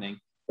that's happening.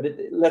 But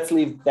let's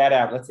leave that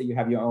out. Let's say you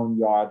have your own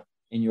yard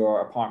in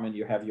your apartment,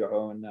 you have your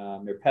own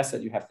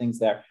mirpeset, you have things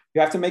there.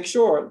 You have to make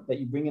sure that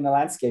you bring in a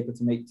landscaper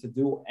to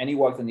do any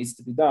work that needs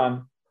to be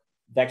done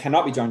that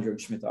cannot be done during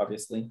Shmitah,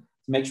 obviously,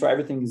 to make sure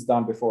everything is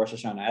done before Rosh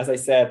Hashanah. As I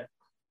said,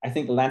 I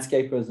think the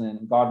landscapers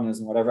and gardeners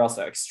and whatever else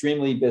are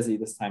extremely busy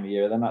this time of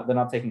year. They're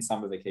not taking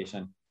summer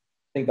vacation.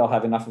 I think they'll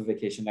have enough of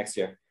vacation next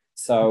year.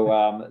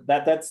 So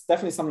that's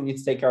definitely something you need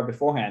to take care of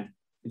beforehand.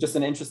 Just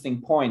an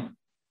interesting point.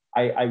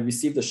 I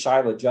received a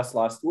shaila just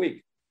last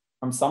week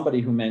from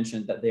somebody who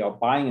mentioned that they are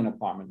buying an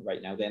apartment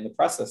right now. They're in the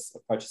process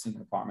of purchasing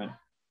an apartment,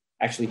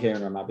 actually here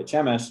in Ramat Beit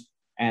Shemesh,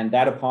 and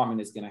that apartment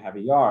is going to have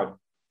a yard.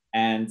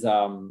 And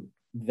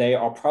they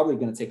are probably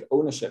going to take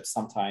ownership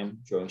sometime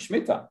during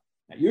Shmitah.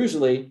 Now,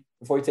 usually,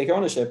 before you take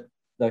ownership,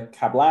 the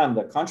kablan,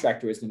 the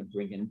contractor, is going to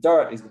bring in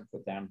dirt. He's going to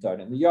put down dirt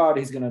in the yard.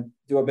 He's going to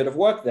do a bit of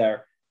work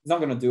there. He's not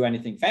going to do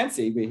anything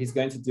fancy, but he's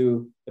going to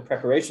do the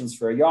preparations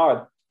for a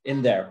yard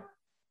in there.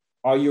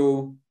 Are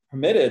you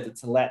permitted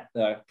to let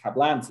the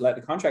kablan, to let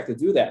the contractor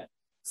do that?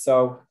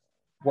 So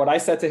what I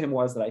said to him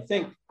was that I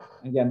think,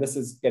 again, this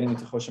is getting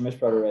into Choshen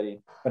Mishpat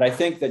already, but I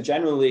think that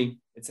generally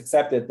it's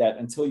accepted that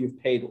until you've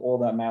paid all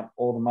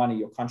the money,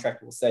 your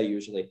contractor will say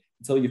usually,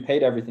 until you've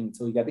paid everything,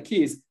 until you get the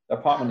keys, the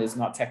apartment is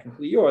not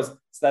technically yours.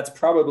 So that's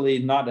probably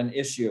not an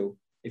issue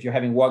if you're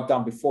having work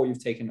done before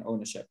you've taken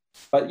ownership.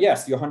 But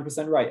yes, you're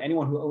 100% right.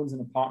 Anyone who owns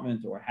an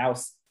apartment or a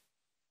house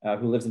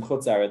who lives in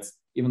Chutz Aretz,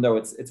 even though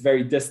it's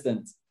very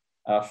distant,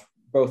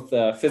 both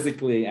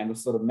physically and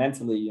sort of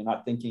mentally, you're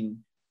not thinking,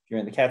 if you're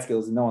in the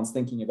Catskills and no one's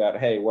thinking about,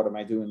 hey, what am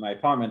I doing in my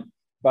apartment?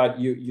 But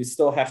you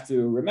still have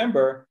to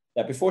remember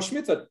that before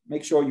Shmitah,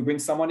 make sure you bring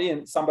somebody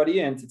in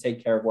to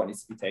take care of what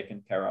needs to be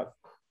taken care of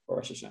for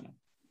Rosh Hashanah.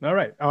 All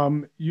right.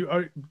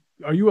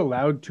 Are you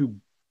allowed to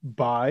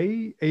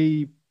buy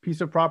a piece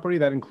of property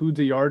that includes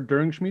a yard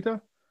during Shmitah?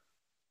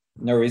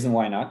 No reason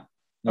why not.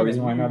 No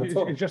reason why not at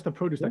all. It's just the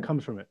produce that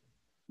comes from it.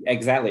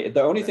 Exactly.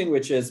 The only thing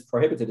which is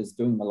prohibited is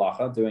doing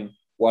malacha, doing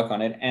work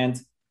on it,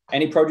 and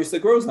any produce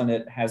that grows on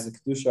it has the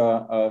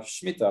kedusha of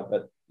Shmitah,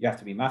 but you have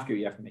to be mafkir,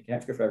 you have to make it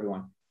hefker for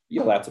everyone.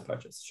 You're allowed to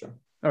purchase, sure.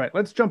 All right,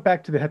 let's jump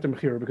back to the Heter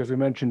Mechira because we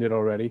mentioned it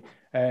already,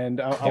 and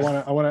I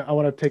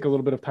want to take a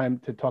little bit of time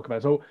to talk about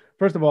it. So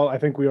first of all, I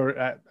think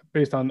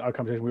based on our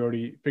conversation, we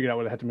already figured out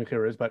what a Heter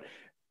Mechira is, but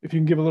if you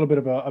can give a little bit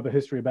of a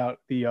history about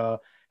the Heter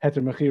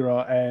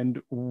Mechira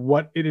and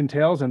what it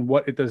entails and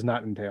what it does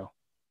not entail.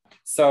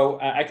 So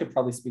I could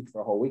probably speak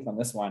for a whole week on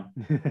this one,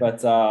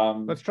 but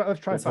let's try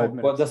 5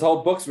 minutes. Well, this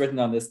whole book's written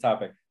on this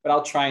topic, but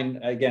I'll try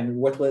and again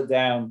whittle it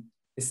down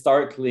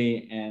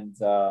historically and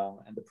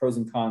the pros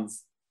and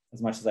cons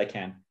as much as I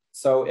can.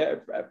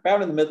 So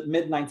about in the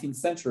mid 19th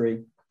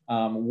century,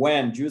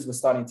 when Jews were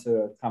starting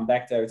to come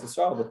back to Eretz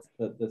Yisrael,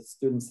 the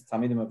students, the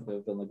Talmidim of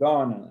the Vilna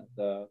Gaon and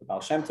the Baal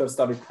Shem Tov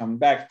started coming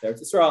back to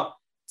Eretz Yisrael.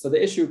 So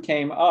the issue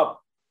came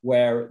up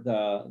where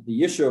the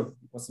Yishuv,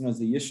 what's known as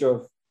the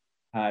Yishuv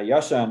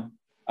Yashan,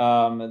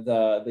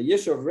 the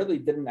Yishuv really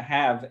didn't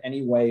have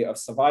any way of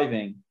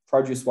surviving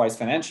produce-wise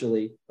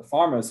financially. The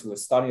farmers who were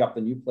starting up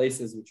the new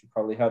places, which you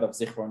probably heard of,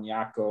 Zichron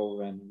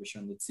Yaakov and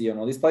Rishon LeZion,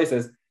 all these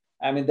places,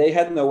 I mean, they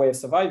had no way of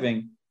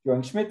surviving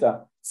during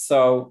Shmitah.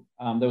 So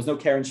there was no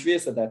Keren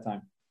Shvius at that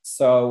time.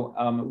 So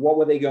what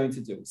were they going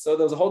to do? So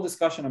there was a whole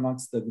discussion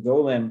amongst the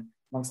Gedolim,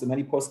 amongst the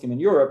many poskim in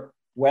Europe,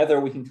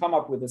 whether we can come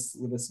up with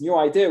this new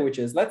idea, which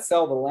is let's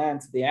sell the land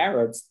to the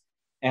Arabs,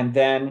 and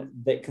then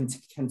they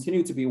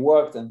continue to be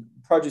worked and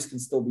produce can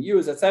still be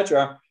used,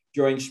 etc.,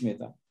 during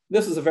Shmitah.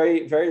 This was a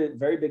very, very,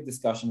 very big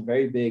discussion,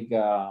 very big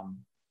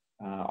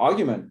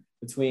argument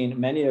between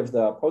many of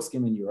the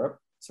poskim in Europe.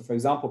 So, for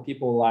example,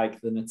 people like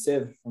the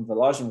Netziv from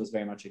Volozhin was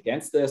very much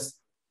against this.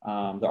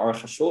 The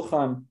Aruch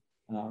HaShulchan,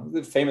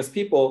 the famous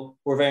people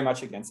were very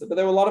much against it. But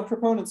there were a lot of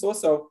proponents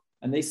also.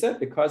 And they said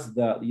because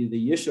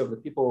the issue of the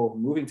people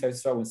moving to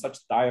Israel in such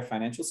dire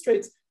financial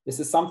straits, this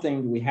is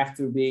something we have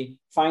to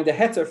find a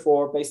heter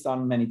for based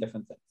on many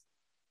different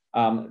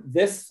things.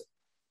 This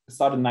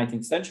started in the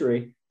 19th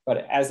century,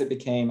 but as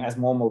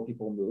more and more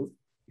people moved,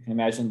 you can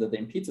imagine that the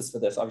impetus for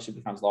this obviously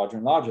becomes larger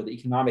and larger. The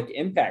economic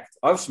impact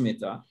of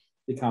Shmitah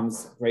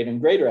becomes greater and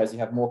greater as you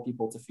have more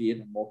people to feed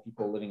and more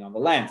people living on the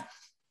land.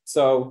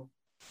 So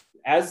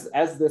as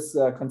this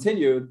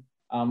continued,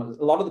 a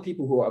lot of the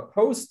people who are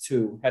opposed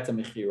to Heter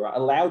Mechira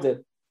allowed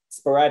it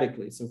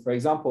sporadically. So for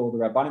example, the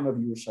Rabbanim of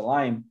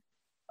Yerushalayim,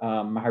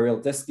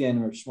 Maharil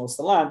Diskin or Shmuel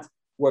Salant,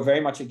 were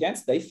very much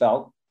against. They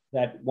felt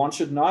that one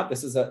should not,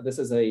 this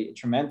is a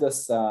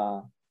tremendous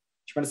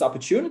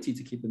opportunity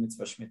to keep the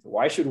mitzvah Shmitah.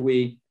 Why should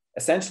we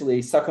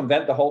essentially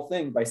circumvent the whole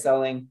thing by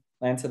selling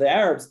land to the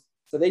Arabs?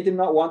 So they did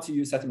not want to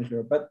use Heter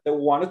Mechira, but there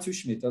were 1 or 2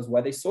 Shmitahs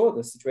where they saw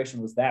the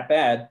situation was that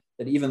bad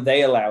that even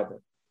they allowed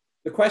it.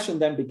 The question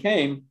then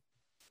became,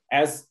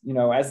 as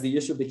the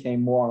issue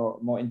became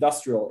more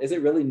industrial, is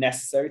it really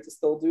necessary to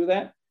still do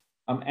that?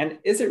 And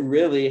is it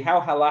really, how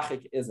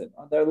halachic is it?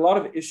 There are a lot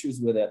of issues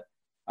with it,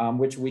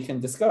 which we can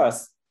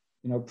discuss,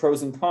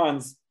 pros and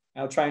cons.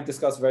 I'll try and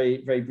discuss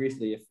very, very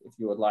briefly if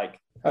you would like.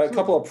 A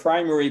couple of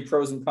primary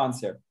pros and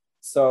cons here.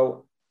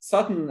 So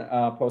certain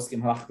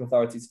poskim halachic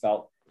authorities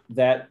felt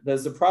that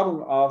there's a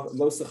problem of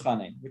lo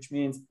sechanein, which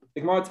means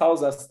the Gemara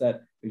tells us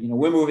that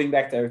we're moving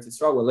back to Eretz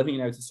Yisrael, we're living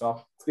in Eretz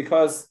Yisrael. It's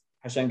because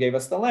Hashem gave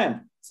us the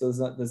land. So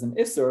there's an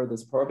issur,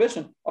 there's a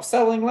prohibition of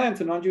selling land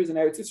to non-Jews in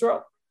Eretz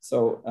Yisrael.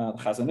 So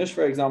the Chazon Ish,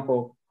 for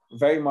example,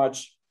 very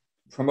much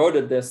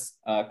promoted this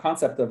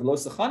concept of lo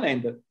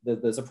sechanein,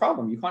 that there's a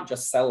problem. You can't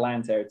just sell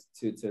land to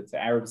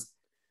Arabs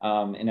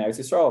in Eretz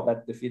Yisrael.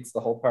 That defeats the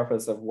whole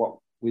purpose of what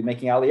we're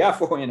making aliyah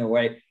for in a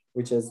way,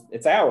 which is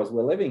it's ours,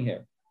 we're living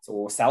here. So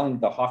we're selling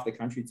half the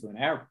country to an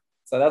Arab.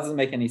 So that doesn't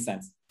make any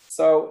sense.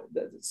 So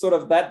sort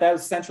of that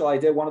central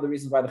idea, one of the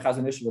reasons why the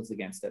Chazon Ish was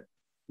against it.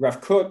 Rav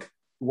Kook,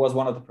 who was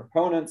one of the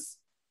proponents,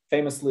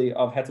 famously,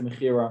 of Heter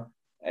Mechira,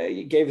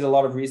 he gave us a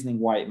lot of reasoning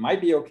why it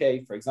might be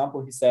okay. For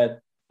example, he said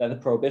that the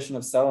prohibition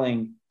of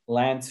selling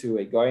land to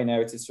a goy in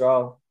Eretz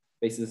Yisrael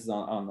basis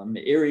on the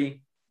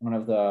Meiri, one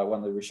of the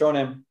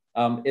Rishonim,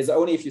 is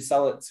only if you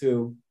sell it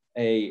to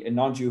a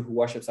non-Jew who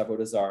worships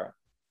Avodah Zarah.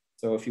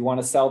 So if you want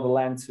to sell the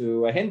land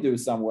to a Hindu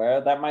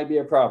somewhere, that might be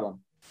a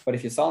problem. But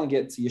if you're selling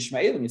it to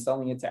Yishmaelim, you're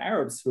selling it to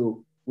Arabs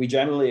who we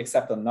generally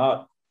accept are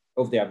not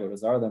of the Avodah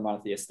Zarah, they're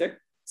monotheistic.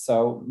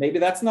 So maybe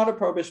that's not a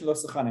prohibition of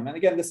Sechanim. And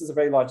again, this is a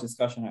very large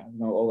discussion. I don't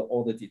know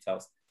all the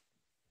details.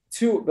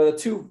 But the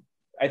two,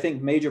 I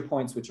think, major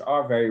points which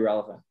are very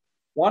relevant.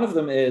 One of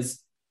them is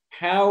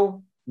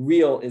how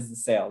real is the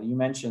sale? You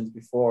mentioned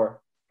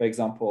before, for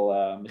example,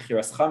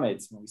 Mechiras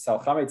Chametz, when we sell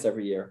Chametz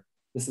every year.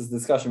 This is a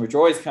discussion which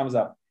always comes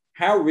up.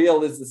 How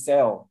real is the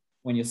sale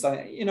when you're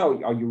selling?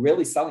 Are you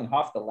really selling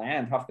half the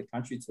land, half the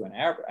country to an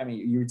Arab? I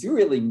mean, do you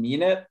really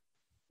mean it?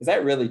 Is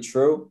that really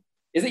true?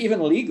 Is it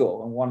even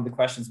legal? And one of the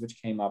questions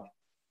which came up,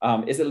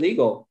 is it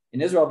legal?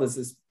 In Israel, there's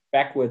this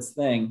backwards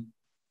thing,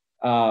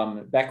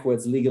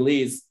 backwards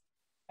legalese,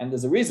 and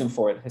there's a reason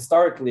for it.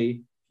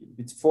 Historically,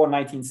 before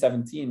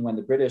 1917, when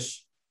the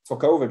British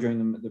took over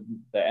during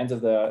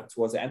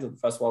towards the end of the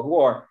First World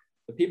War,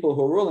 the people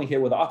who were ruling here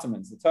were the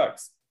Ottomans, the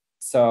Turks.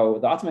 So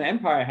the Ottoman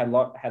Empire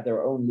had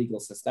their own legal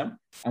system.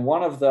 And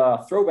one of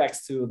the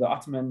throwbacks to the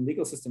Ottoman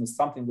legal system is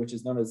something which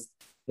is known as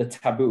the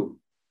taboo.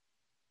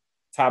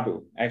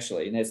 Taboo,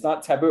 actually. And it's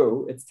not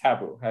taboo, it's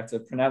taboo. I have to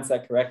pronounce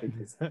that correctly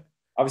because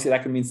obviously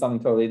that could mean something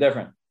totally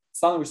different.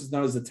 Something which is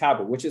known as the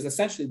taboo, which is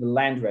essentially the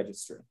land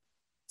registry.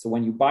 So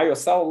when you buy or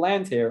sell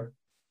land here,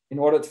 in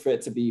order for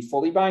it to be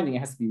fully binding, it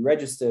has to be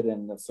registered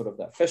in the sort of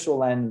the official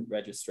land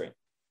registry.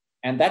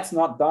 And that's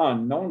not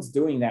done. No one's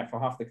doing that for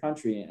half the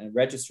country and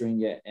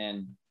registering it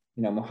in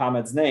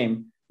Muhammad's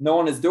name. No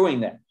one is doing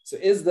that. So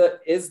is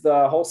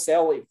the whole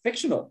sale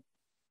fictional?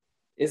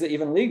 Is it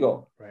even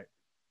legal? Right.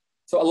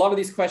 So a lot of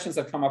these questions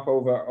have come up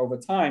over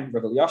time.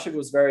 Rabbi Yashiv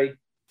was very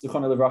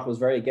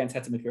against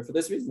Heter Mechira for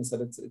this reason. He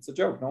said it's a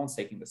joke. No one's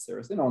taking this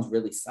seriously. No one's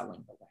really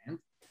selling the land.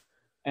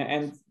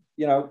 And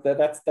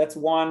that's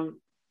one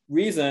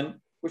reason,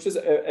 which is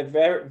a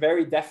very,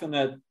 very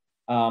definite,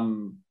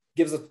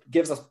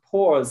 gives us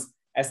pause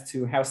as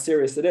to how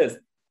serious it is.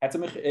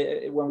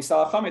 When we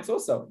sell a chametz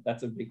also,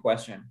 that's a big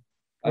question.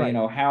 Right.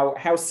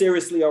 How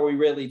seriously are we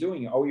really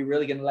doing it? Are we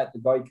really going to let the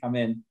guy come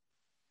in?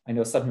 I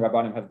know certain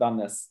Rabbanim have done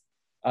this,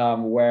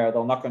 where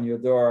they'll knock on your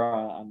door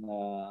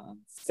on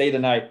Seder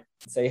night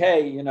and say,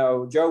 hey,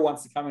 Joe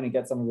wants to come in and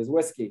get some of his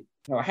whiskey.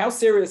 How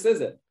serious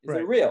is it? Is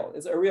it real?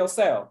 Is it a real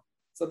sale?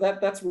 So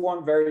that's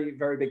one very,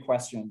 very big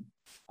question.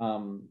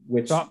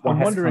 Which so I'm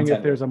wondering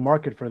if there's a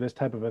market for this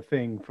type of a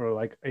thing for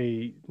like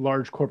a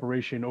large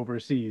corporation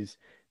overseas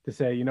to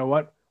say, you know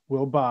what,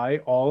 we'll buy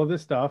all of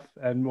this stuff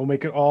and we'll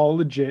make it all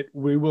legit.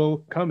 We will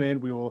come in,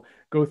 we will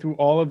go through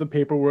all of the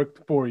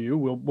paperwork for you.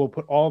 We'll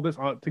put all this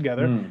on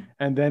together.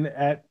 And then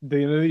at the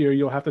end of the year,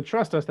 you'll have to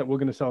trust us that we're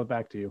going to sell it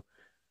back to you.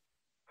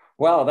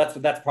 Well,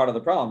 that's part of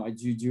the problem.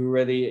 Do you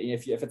really,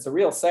 if it's a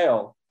real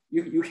sale,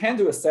 you can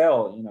do a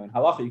sale, in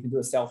halacha, you can do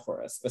a sale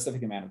for a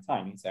specific amount of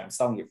time. You can say, I'm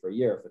selling it for a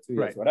year, for 2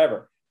 years,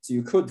 whatever. So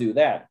you could do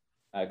that,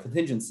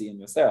 contingency in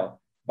your sale.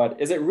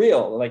 But is it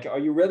real? Like, are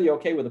you really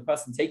okay with the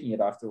person taking it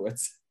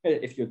afterwards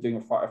if you're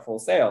doing a full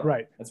sale?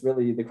 Right. That's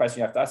really the question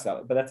you have to ask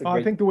out. But that's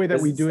I think the way that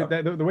we do it,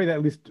 the way that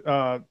at least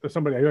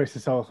somebody who used to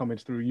sell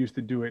chametz through used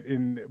to do it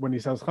when he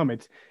sells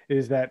chametz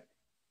is that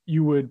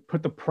you would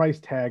put the price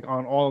tag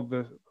on all of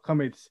the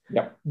chametz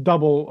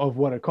double of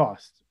what it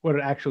costs, what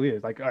it actually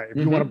is. Like, all right, if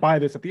you want to buy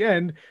this at the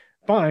end,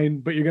 fine,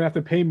 but you're gonna have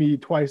to pay me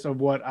twice of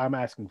what I'm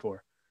asking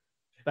for.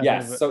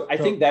 Yes, so I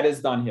think that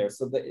is done here.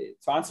 So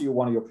to answer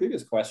one of your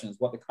previous questions,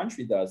 what the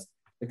country does,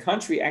 the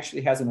country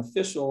actually has an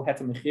official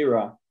Heter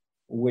Mechira,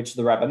 which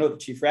the Rabbanut, the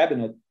chief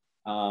rabbinate,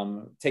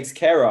 takes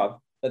care of,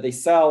 that they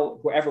sell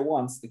whoever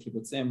wants, the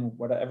kibbutzim,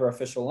 whatever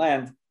official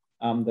land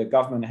the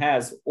government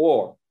has,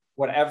 or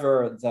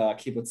whatever the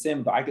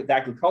kibbutzim, the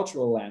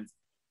agricultural land.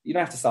 You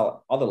don't have to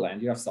sell other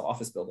land, you don't have to sell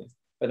office buildings,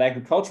 but the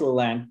agricultural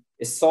land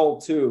is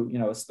sold to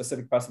a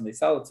specific person they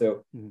sell it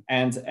to,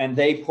 and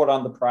they put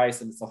on the price,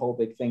 and it's a whole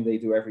big thing they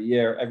do every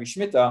year, every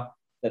Shmitah,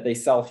 that they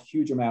sell a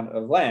huge amount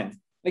of land.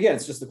 Again,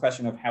 it's just a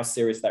question of how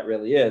serious that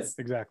really is.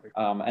 Exactly.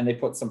 And they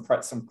put some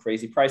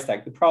crazy price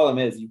tag. The problem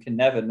is you can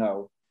never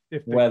know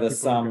whether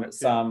someone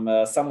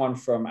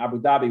from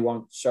Abu Dhabi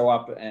won't show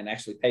up and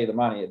actually pay the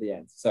money at the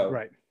end. So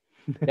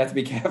you have to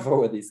be careful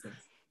with these things.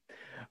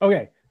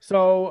 Okay,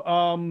 so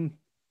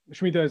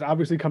Shmitah is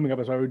obviously coming up,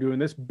 that's why we're doing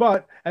this.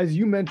 But as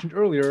you mentioned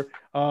earlier,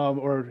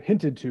 or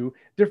hinted to,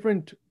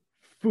 different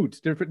fruits,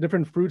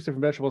 different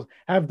vegetables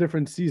have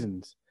different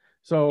seasons.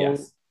 So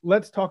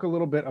let's talk a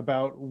little bit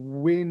about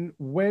when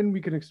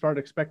we can start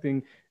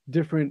expecting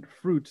different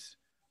fruits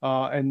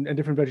and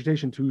different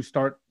vegetation to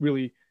start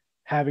really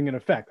having an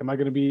effect. Am I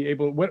going to be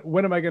able?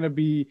 When am I going to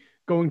be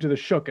going to the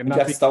shuk and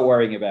not start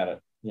worrying about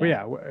it?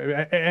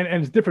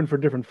 And it's different for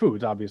different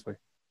foods, obviously.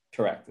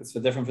 Correct. It's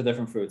different for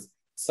different foods.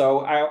 So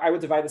I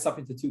would divide this up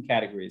into two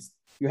categories.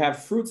 You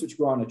have fruits which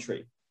grow on a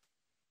tree,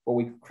 what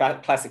we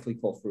classically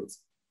call fruits.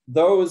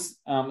 Those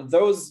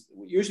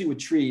usually with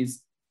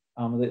trees,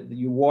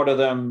 you water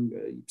them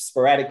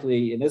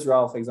sporadically. In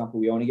Israel, for example,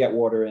 we only get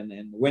water in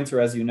the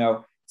winter, as you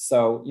know.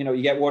 So,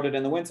 you get watered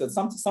in the winter.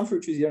 Some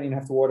fruit trees, you don't even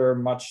have to water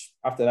much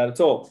after that at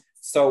all.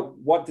 So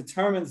what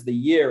determines the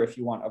year, if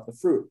you want, of the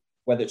fruit,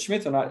 whether it's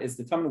Shmitah or not, is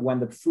determined when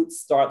the fruit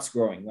starts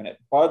growing, when it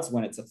buds,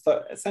 when it's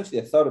essentially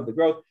a third of the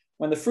growth.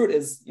 When the fruit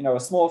is, a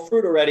small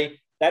fruit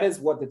already, that is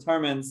what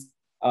determines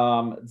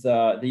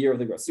the year of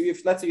the growth. So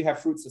let's say you have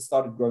fruits that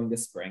started growing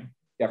this spring.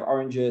 You have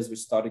oranges, which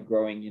started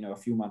growing, a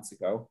few months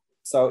ago.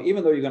 So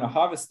even though you're going to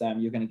harvest them,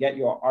 you're going to get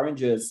your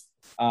oranges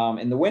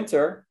in the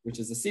winter, which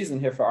is the season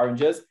here for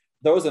oranges.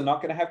 Those are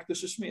not going to have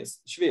Kedusha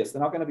Shvius.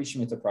 They're not going to be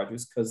Shemitah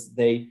produce because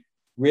they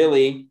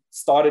really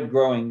started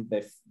growing.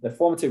 The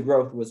formative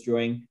growth was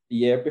during the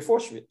year before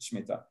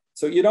Shemitah.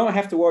 So you don't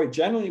have to worry.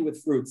 Generally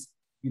with fruits,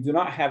 you do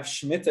not have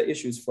Shemitah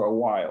issues for a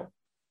while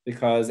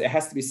because it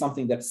has to be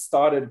something that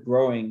started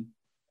growing.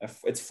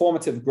 Its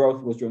formative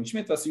growth was during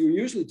Shemitah. So you're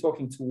usually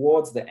talking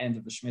towards the end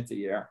of the Shemitah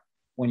year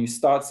when you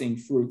start seeing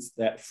fruits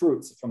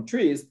from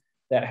trees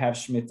that have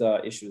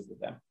Shemitah issues with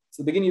them.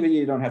 So the beginning of the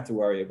year, you don't have to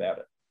worry about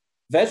it.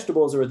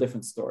 Vegetables are a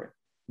different story.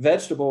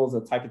 Vegetables are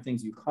the type of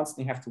things you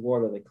constantly have to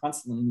water. They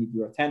constantly need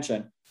your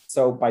attention.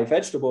 So by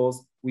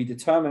vegetables, we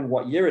determine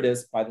what year it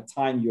is by the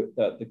time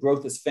the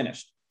growth is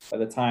finished, by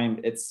the time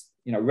it's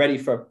ready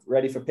for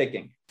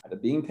picking, either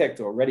being picked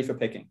or ready for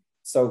picking.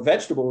 So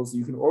vegetables,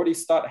 you can already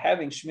start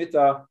having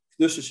Shemitah,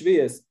 Kedusha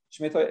Shvius,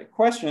 Shemitah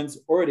questions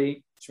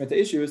already, Shemitah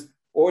issues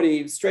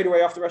already straight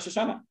away after Rosh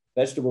Hashanah.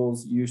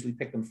 Vegetables, you usually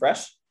pick them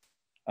fresh.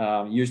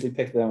 Usually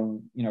pick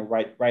them,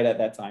 right at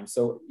that time.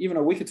 So even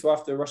a week or two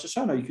after Rosh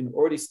Hashanah, you can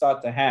already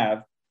start to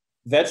have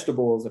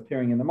vegetables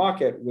appearing in the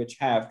market which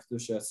have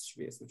Kedusha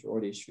Shvius, which are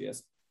already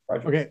Shvius.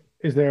 Okay,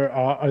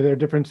 are there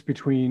difference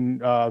between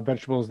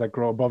vegetables that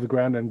grow above the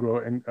ground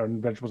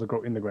and vegetables that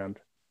grow in the ground?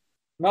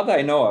 Not that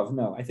I know of.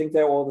 No, I think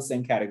they're all the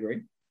same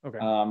category. Okay.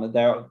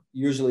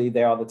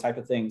 They are the type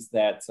of things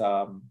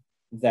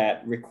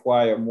that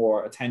require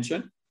more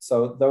attention. So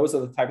those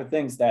are the type of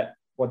things that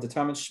what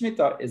determines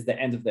Shemitah is the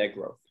end of their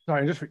growth.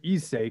 Sorry, and just for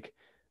ease sake,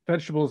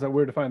 vegetables that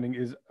we're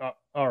defining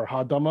are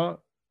Hadama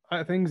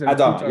things.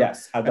 Hadama,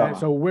 yes, Hadama.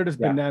 So where does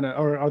banana,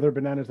 or are there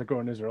bananas that grow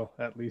in Israel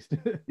at least?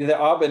 There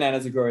are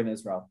bananas that grow in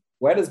Israel.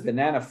 Where does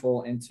banana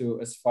fall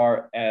into as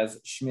far as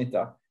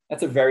Shemitah?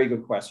 That's a very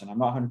good question. I'm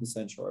not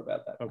 100% sure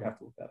about that. Okay. I have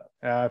to look that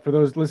up. For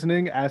those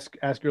listening, ask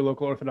your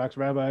local Orthodox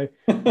rabbi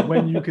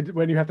when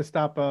you have to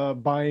stop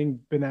buying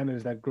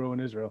bananas that grow in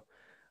Israel.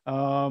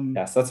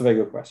 Yes, that's a very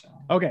good question.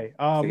 Okay.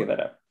 Figure that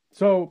out.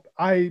 So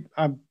I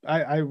was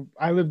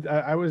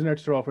in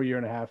Eretz Yisrael for a year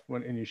and a half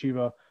when in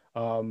yeshiva.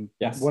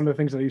 Yes. One of the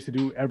things that I used to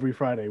do every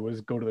Friday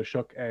was go to the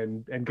shuk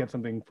and get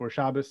something for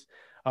Shabbos.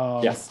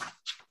 Yes.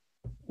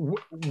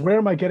 Where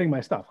am I getting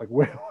my stuff? Like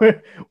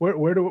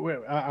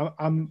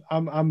I'm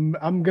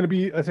gonna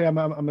be, let's say I'm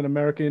an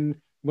American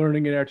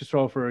learning in Eretz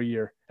Yisrael for a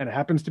year, and it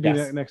happens to be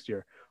next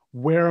year.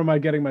 Where am I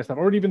getting my stuff?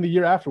 Or even the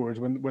year afterwards,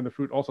 when the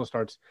fruit also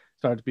starts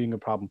being a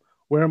problem.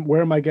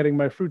 Where am I getting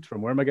my fruits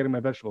from? Where am I getting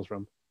my vegetables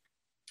from?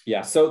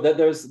 Yeah, so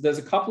there's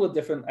a couple of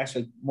different,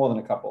 actually more than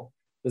a couple.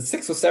 There's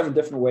 6 or 7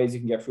 different ways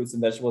you can get fruits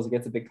and vegetables. It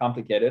gets a bit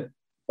complicated,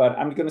 but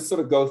I'm going to sort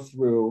of go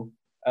through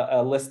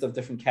a list of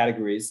different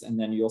categories, and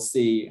then you'll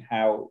see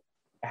how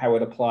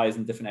it applies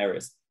in different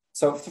areas.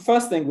 So the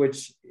first thing,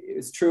 which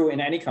is true in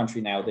any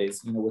country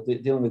nowadays, with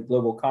dealing with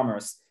global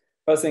commerce,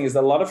 first thing is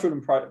that a lot of fruit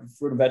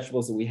and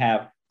vegetables that we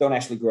have don't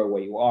actually grow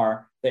where you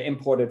are. They're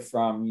imported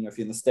from, if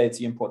you're in the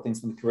States, you import things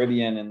from the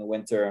Caribbean in the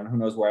winter and who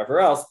knows wherever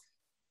else.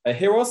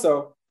 Here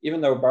also,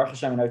 even though Baruch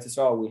Hashem in Eretz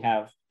Yisrael, we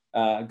have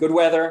good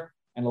weather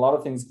and a lot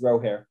of things grow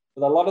here,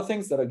 but a lot of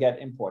things that get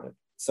imported.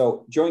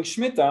 So during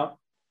Shmitah,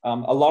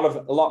 a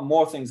lot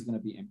more things are going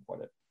to be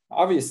imported.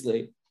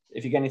 Obviously,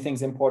 if you're getting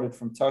things imported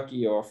from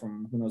Turkey or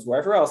from who knows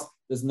wherever else,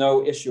 there's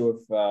no issue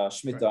of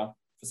Shmitah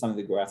for something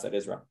that go outside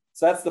Israel.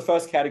 So that's the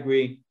first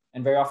category.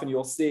 And very often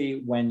you'll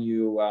see when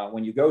you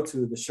go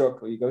to the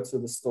shuk or you go to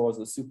the stores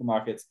or the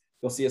supermarkets,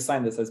 you'll see a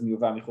sign that says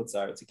Miuva Michutz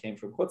Haaretz. It came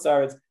from Chutz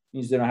Haaretz.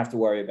 Means you don't have to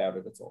worry about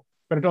it at all.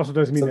 But it also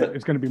doesn't mean that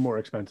it's going to be more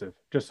expensive,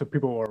 just so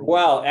people are aware.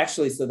 Well,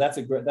 actually, so that's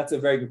a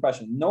very good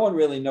question. No one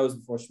really knows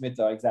before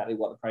Shmitah exactly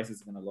what the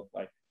prices are going to look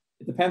like.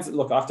 It depends.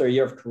 Look, after a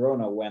year of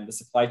Corona, when the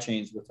supply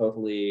chains were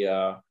totally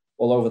all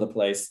over the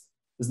place,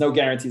 there's no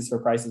guarantees for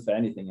prices for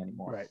anything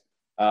anymore. Right.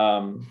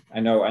 I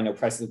know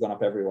prices have gone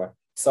up everywhere.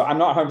 So I'm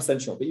not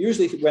 100% sure. But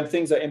usually when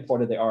things are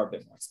imported, they are a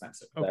bit more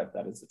expensive. Okay.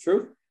 That is the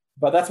truth.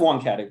 But that's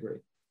one category.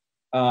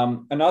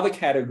 Another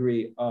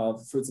category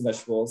of fruits and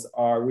vegetables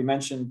are, we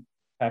mentioned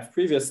perhaps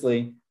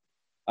previously,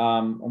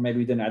 or maybe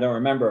we didn't, I don't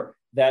remember,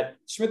 that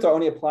Shmitah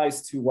only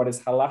applies to what is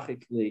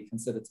halachically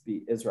considered to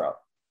be Israel.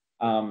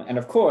 And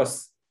of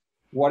course,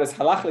 what is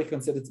halachically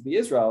considered to be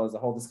Israel is a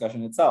whole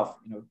discussion itself.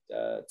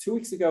 2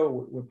 weeks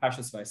ago, we're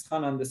Parshas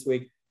Vayischanan this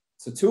week.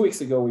 So 2 weeks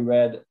ago, we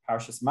read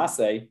Parshas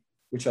Maseh,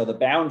 which are the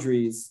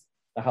boundaries,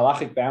 the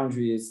halachic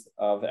boundaries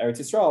of Eretz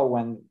Yisrael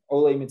when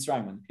Olei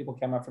Mitzrayim, when people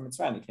came out from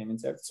Mitzrayim, they came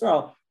into Eretz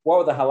Yisrael. What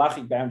were the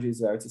halachic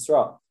boundaries of Eretz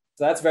Yisrael?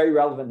 So that's very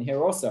relevant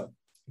here also.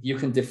 You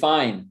can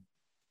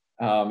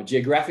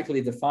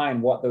geographically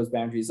define what those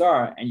boundaries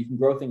are, and you can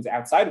grow things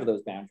outside of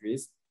those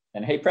boundaries.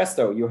 And hey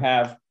presto, you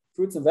have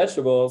fruits and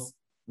vegetables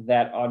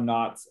that are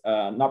not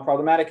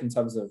problematic in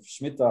terms of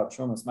Shmitah,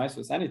 Trumas,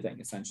 Maisus, anything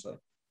essentially.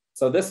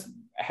 So this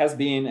has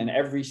been in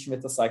every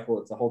Shmitah cycle.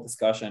 It's a whole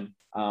discussion.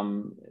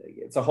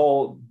 It's a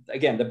whole,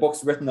 again, the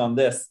book's written on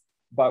this,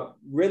 but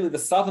really the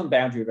southern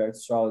boundary of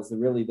Eretz Yisrael is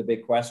really the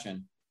big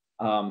question.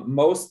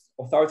 Most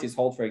authorities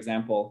hold, for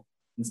example,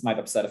 this might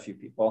upset a few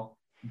people,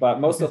 but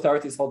most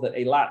authorities hold that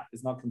Eilat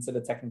is not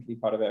considered technically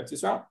part of Eretz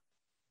Yisrael.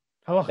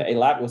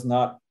 Eilat was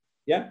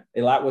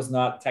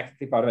not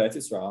technically part of Eretz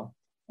Yisrael.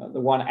 The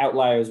one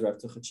outlier is Rav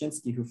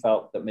Tuchachinsky, who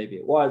felt that maybe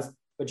it was.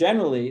 But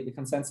generally, the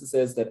consensus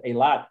is that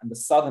Eilat and the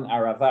southern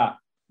Arava,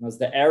 as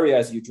the area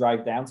as you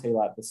drive down to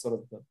Eilat, the sort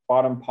of the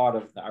bottom part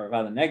of the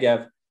Arava, the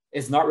Negev,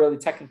 is not really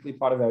technically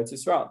part of Eretz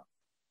Yisrael.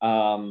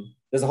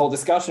 There's a whole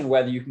discussion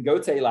whether you can go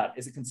to Eilat.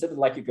 Is it considered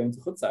like you're going to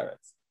Chutz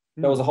Eretz?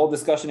 There was a whole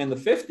discussion in the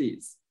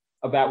 50s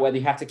about whether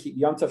you have to keep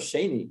Yom Tov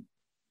Sheni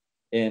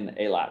in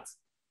Eilat.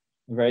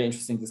 A very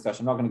interesting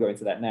discussion. I'm not going to go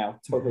into that now,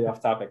 totally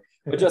off topic.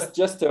 But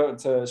just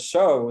to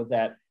show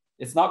that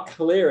it's not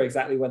clear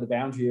exactly where the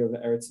boundary of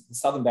the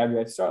southern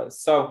boundary of Israel is.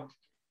 So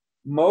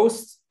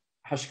most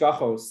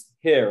hashgachos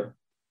here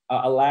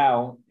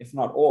allow, if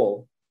not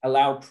all,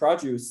 allow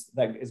produce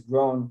that is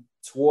grown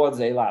towards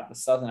Eilat, the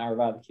southern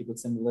Arava, the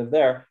kibbutzim that live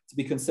there, to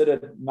be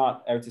considered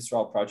not Eretz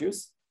Yisrael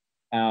produce.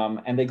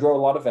 And they grow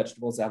a lot of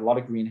vegetables. They have a lot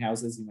of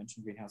greenhouses. You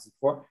mentioned greenhouses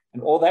before.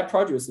 And all that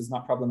produce is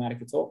not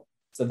problematic at all.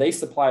 So they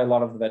supply a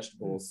lot of the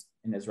vegetables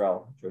in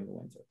Israel during the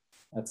winter.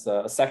 That's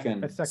a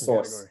second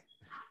source. Category.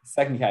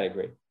 Second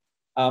category.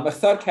 A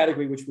third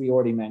category, which we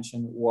already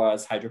mentioned,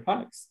 was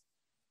hydroponics.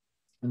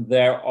 And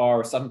there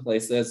are some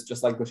places,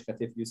 just like Gush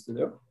Katif used to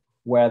do,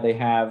 where they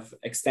have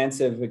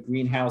extensive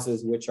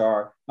greenhouses, which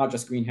are not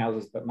just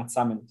greenhouses, but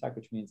matzamin,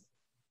 which means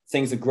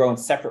things are grown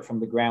separate from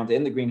the ground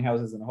in the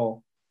greenhouses and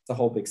it's a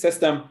whole big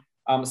system.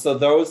 So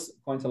those,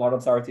 according to a lot of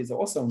authorities, are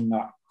also do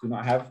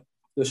not have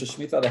Kedusha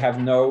Shmitah. They have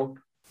no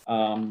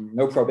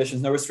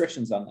prohibitions, no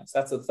restrictions on this.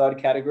 That's the third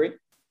category.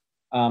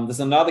 There's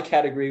another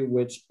category,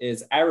 which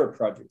is Arab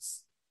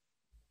produce.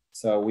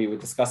 So we were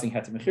discussing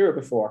Heter Mechira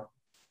before,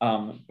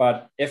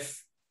 but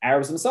if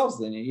Arabs themselves,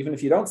 then even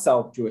if you don't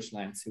sell Jewish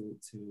land to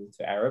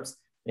Arabs,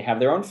 they have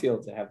their own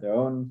fields, they have their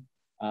own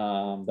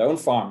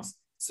farms,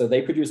 so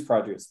they produce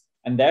produce,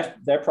 and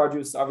their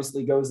produce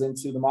obviously goes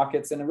into the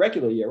markets in a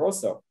regular year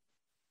also.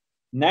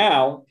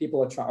 Now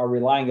people are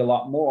relying a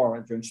lot more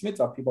during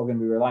Shmitah. People are going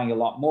to be relying a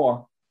lot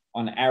more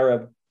on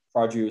Arab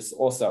produce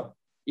also,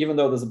 even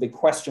though there's a big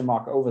question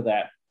mark over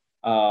that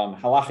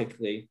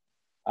halachically.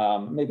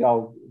 Maybe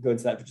I'll go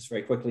into that just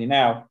very quickly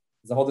now.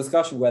 There's a whole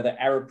discussion whether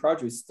Arab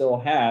produce still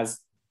has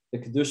the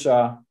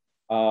Kedusha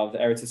of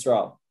Eretz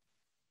Yisrael.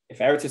 If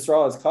Eretz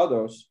Yisrael is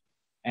Kadosh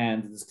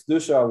and there's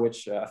Kedusha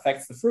which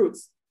affects the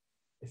fruits,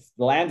 if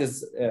the land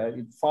is,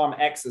 farm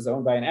X is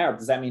owned by an Arab,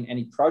 does that mean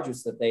any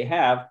produce that they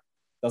have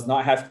does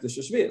not have Kedusha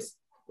Shvius?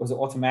 Or is it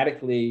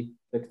automatically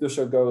the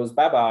Kedusha goes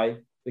bye-bye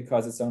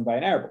because it's owned by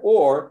an Arab?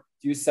 Or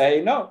do you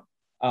say, no,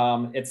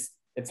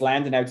 it's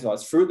land in Eretz Yisrael,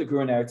 it's fruit that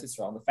grew in Eretz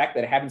Yisrael. The fact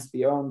that it happens to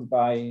be owned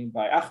by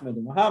Ahmed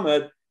and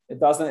Muhammad, it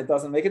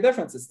doesn't make a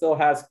difference. It still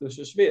has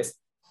Kedusha Shvius.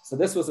 So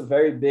this was a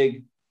very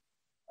big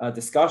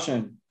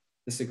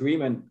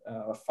disagreement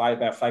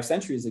about 5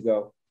 centuries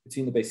ago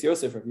between the Beis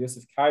Yosef, Rabbi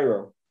Yosef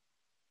Cairo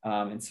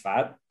in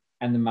Tzfat,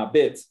 and the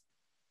Mabit,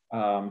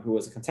 who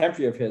was a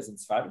contemporary of his in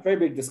Tzfat. A very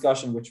big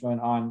discussion which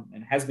went on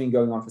and has been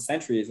going on for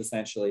centuries,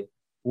 essentially,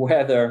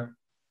 whether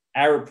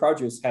Arab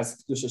produce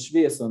has Kedusha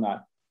Shvius or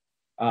not.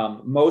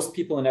 Most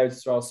people in Eretz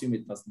Yisrael assume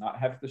it does not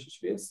have Kedusha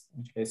Shvius,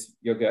 in which case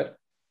you're good.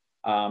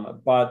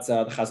 But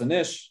the Chazon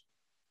Ish,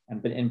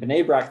 and in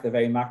Bnei Brak, they're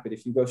very makbid.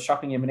 If you go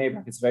shopping in Bnei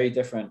Brak, it's very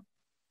different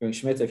during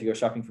Shmitah if you go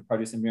shopping for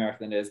produce in Bnei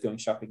than it is going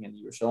shopping in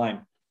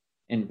Yerushalayim.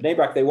 In Bnei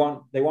Brak, they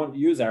won't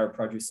use Arab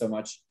produce so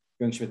much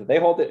during Shmitah. They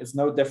hold it's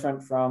no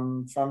different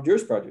from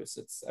Jewish produce.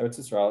 It's Eretz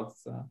Yisrael.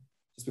 It's,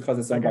 just because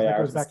it's owned by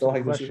Arabs. Back to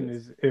the question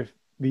is if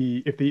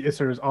the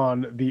Isser is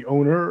on the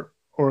owner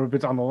or if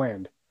it's on the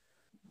land.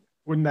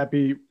 Wouldn't that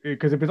be,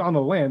 because if it's on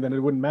the land, then it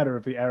wouldn't matter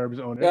if the Arabs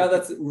own it. Yeah,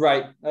 that's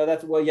right.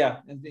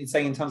 It's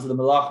saying in terms of the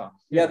malacha.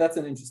 Yeah, that's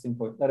an interesting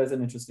point. That is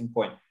an interesting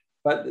point.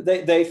 But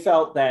they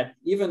felt that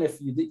even if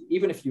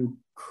you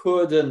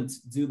couldn't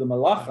do the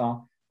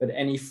malacha, but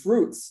any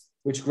fruits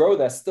which grow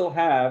there still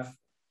have,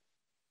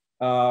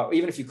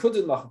 even if you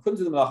couldn't do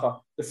the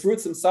malacha, the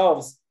fruits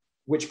themselves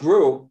which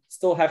grew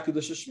still have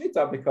Kedusha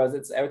Shmitah because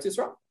it's Eretz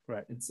Yisrael.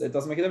 Right. It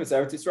doesn't make a difference.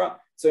 It's Eretz Yisrael.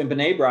 So in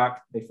Bnei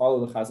Brak, they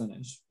follow the Chazon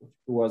Ish,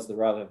 who was the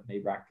Rav of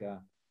Bnei Brak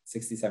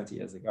 60, 70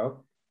 years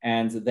ago.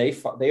 And they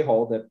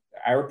hold that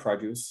Arab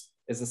produce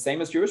is the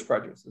same as Jewish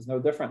produce. There's no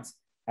difference.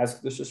 Has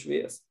Kedusha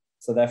Shvius.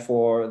 So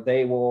therefore,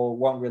 they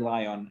won't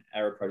rely on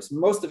Arab produce.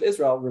 Most of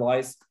Israel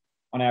relies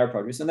on Arab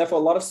produce. And therefore,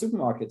 a lot of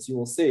supermarkets you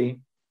will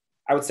see,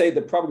 I would say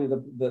that probably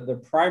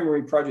the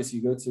primary produce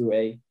you go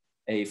to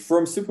a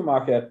firm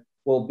supermarket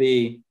will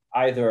be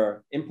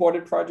either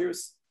imported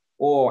produce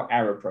or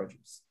Arab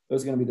produce.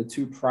 Those are going to be the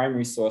two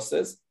primary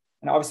sources.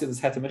 And obviously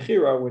there's Heter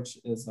Mechira, which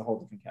is a whole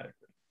different category.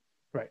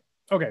 Right.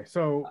 Okay.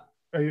 So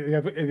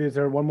is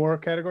there one more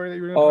category that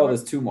you're going to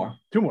there's two more.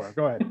 Two more.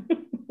 Go ahead.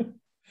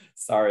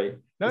 Sorry.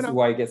 This is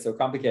why it gets so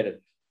complicated.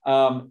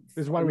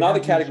 This is why another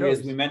category,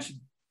 as we mentioned,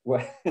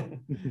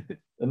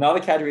 another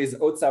category is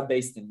Otza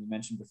Basin, we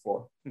mentioned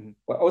before. Mm-hmm.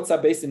 What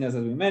Otza Basin is,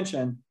 as we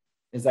mentioned,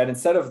 is that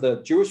instead of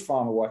the Jewish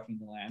farmer working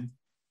the land,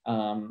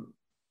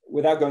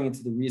 without going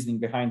into the reasoning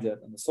behind it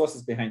and the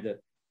sources behind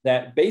it,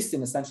 that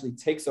Basin essentially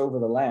takes over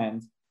the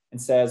land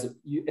and says,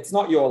 it's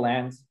not your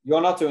land,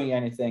 you're not doing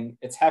anything,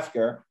 it's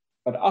Hefker,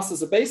 but us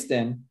as a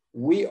Basin,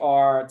 we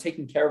are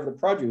taking care of the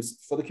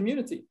produce for the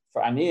community.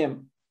 For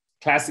Aniyim,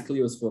 classically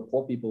it was for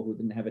poor people who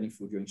didn't have any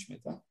food during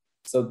Shmitah.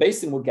 So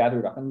Basin would gather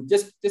it up and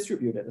just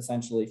distribute it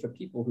essentially for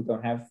people who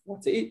don't have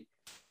what to eat.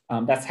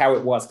 That's how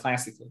it was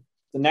classically.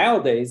 So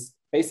nowadays,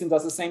 Basin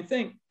does the same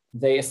thing.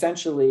 They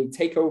essentially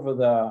take over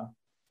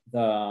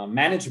the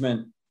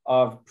management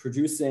of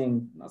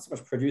producing, not so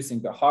much producing,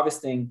 but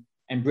harvesting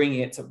and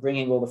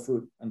bringing all the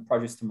fruit and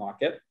produce to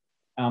market.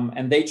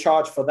 And they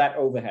charge for that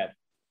overhead.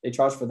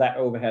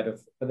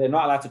 But they're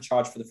not allowed to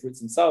charge for the fruits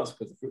themselves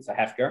because the fruits are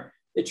hefker.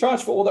 They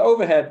charge for all the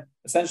overhead,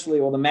 essentially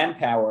all the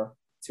manpower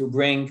to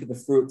bring the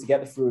fruit, to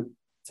get the fruit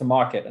to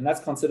market. And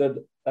that's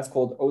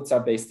called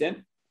Otza based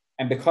in.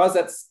 And because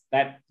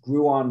that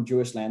grew on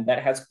Jewish land,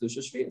 that has Kedusha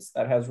Shvius,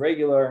 that has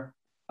regular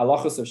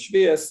halachos of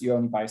Shvius. You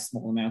only buy a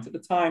small amount at a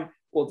time.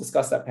 We'll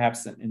discuss that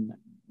perhaps in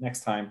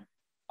next time.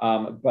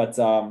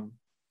 So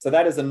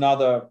that is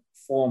another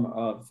form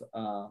of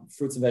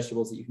fruits and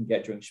vegetables that you can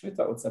get during Shmitah,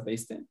 Otza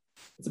based in.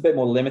 It's a bit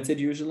more limited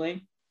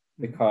usually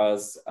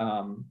because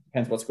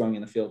depends what's growing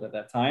in the field at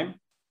that time.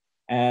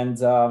 And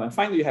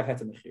finally, you have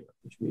Heter Mechira,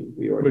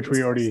 which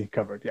we already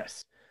covered.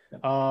 Yes.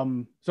 Yeah.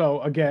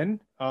 So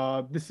again,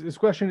 this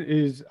question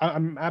is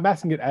I'm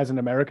asking it as an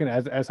American,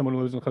 as someone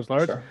who lives in Chutz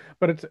La'aretz, sure.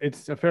 But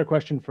it's a fair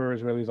question for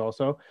Israelis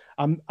also.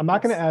 I'm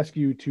not going to ask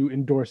you to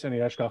endorse any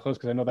hashgachos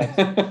because I know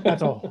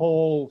that's a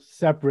whole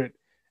separate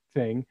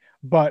thing.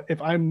 But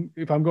if I'm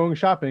going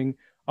shopping,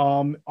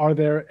 is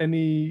there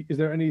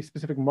any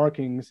specific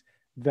markings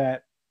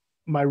that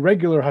my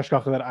regular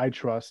hashgacha that I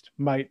trust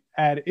might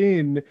add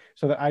in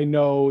so that I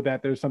know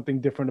that there's something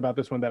different about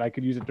this one that I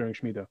could use it during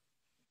Shmitah?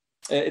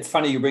 It's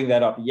funny you bring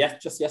that up.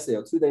 Yes, just yesterday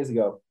or 2 days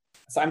ago.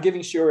 So I'm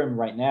giving shiurim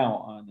right now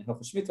on the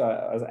halachos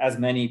Shmitah, as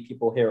many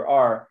people here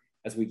are,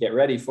 as we get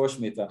ready for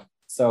Shmitah.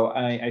 So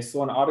I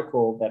saw an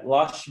article that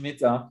last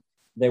Shmitah,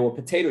 there were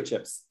potato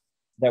chips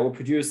that were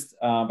produced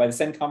by the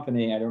same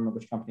company. I don't remember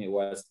which company it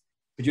was.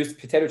 Produced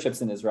potato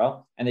chips in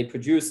Israel, and they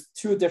produced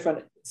two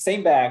different,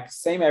 same bag,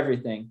 same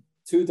everything,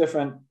 two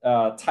different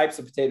types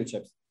of potato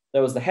chips.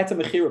 There was the Heter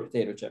Mechira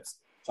potato chips.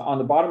 So on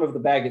the bottom of the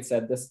bag, it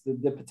said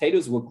the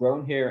potatoes were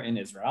grown here in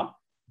Israel,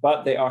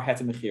 but they are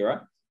Heter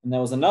Mechira. And there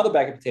was another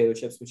bag of potato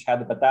chips which had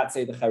the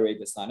Badatze the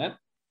Charedes on it,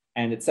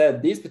 and it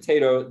said these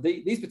potato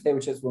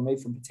chips were made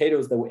from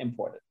potatoes that were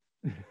imported.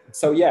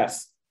 So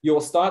yes,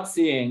 you'll start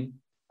seeing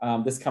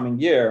this coming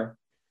year,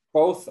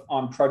 both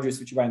on produce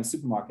which you buy in the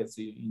supermarket,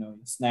 so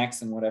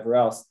snacks and whatever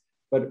else.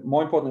 But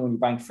more importantly, when you're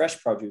buying fresh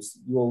produce,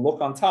 you will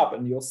look on top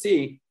and you'll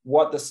see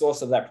what the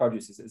source of that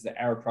produce is. Is it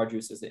Arab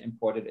produce? Is it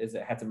imported? Is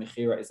it Heter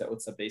Mechira? Is it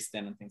Otza based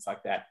in and things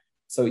like that?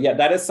 So yeah,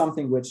 that is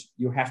something which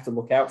you have to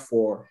look out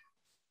for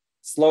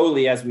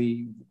slowly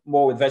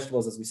more with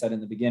vegetables, as we said in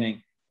the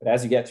beginning, but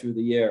as you get through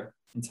the year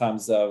in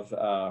terms of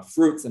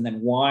fruits and then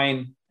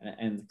wine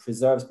and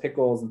preserves,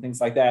 pickles and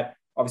things like that.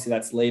 Obviously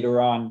that's later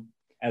on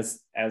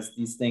as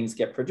these things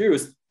get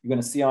produced, you're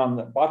going to see on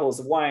the bottles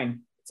of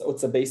wine, it's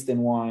Otza based in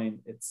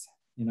wine, it's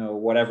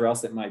whatever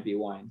else it might be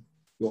wine.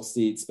 You'll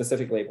see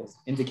specific labels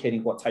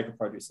indicating what type of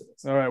produce it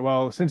is. All right.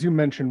 Well, since you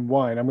mentioned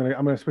wine, I'm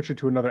gonna switch it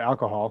to another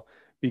alcohol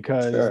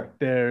because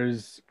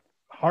there's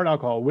hard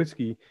alcohol,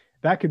 whiskey,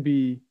 that could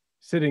be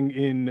sitting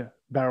in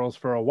barrels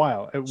for a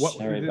while. If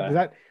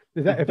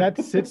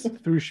that sits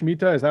through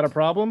Shmitah, is that a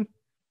problem?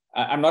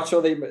 I'm not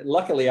sure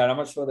luckily, I'm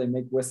not sure they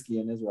make whiskey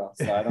in Israel,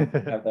 so I don't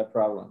have that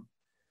problem.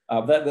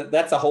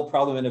 That's a whole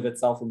problem in of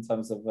itself in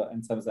terms of,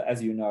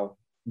 as you know,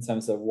 in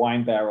terms of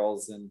wine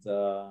barrels and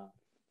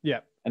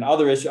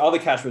other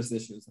kashrus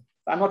issues.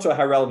 I'm not sure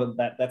how relevant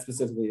that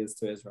specifically is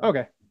to Israel.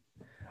 Okay.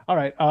 All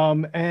right.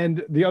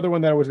 And the other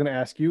one that I was going to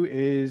ask you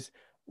is,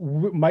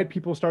 might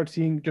people start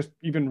seeing just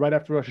even right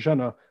after Rosh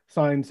Hashanah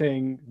signs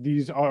saying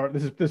this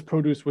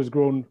produce was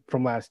grown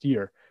from last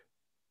year,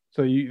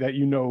 so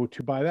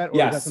to buy that? Or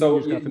yes. So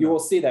you will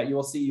see that. You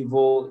will see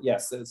Yuvul.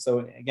 Yes.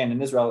 So again,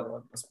 in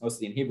Israel,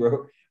 mostly in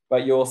Hebrew,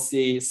 but you'll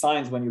see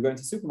signs when you're going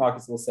to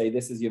supermarkets. Will say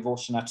this is Yuvul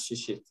Shnat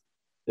Shishit.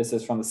 This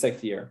is from the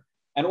 6th year.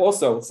 And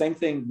also same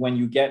thing when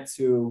you get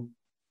to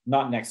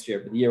not next year,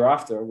 but the year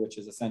after, which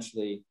is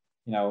essentially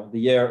the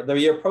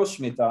year post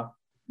Shmitah.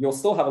 You'll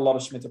still have a lot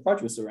of Shmitah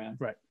produce around,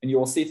 right? And you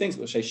will see things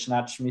which say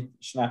Shnat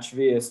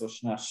Shvius or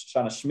Shana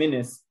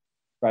Shminis,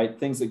 right?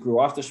 Things that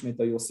grew after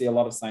Shmitah. You'll see a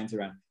lot of signs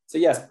around. So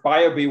yes,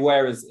 buyer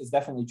beware is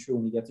definitely true.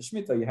 When you get to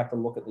Shmitah, you have to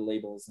look at the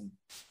labels and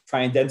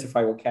try and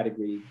identify what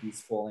category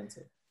these fall into.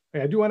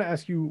 I do want to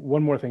ask you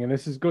one more thing, and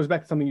this goes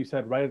back to something you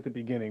said right at the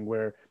beginning,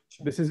 where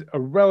this is a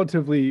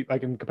relatively,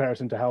 like in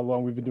comparison to how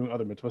long we've been doing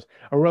other mitzvahs,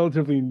 a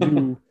relatively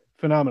new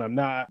phenomenon.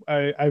 Now,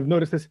 I've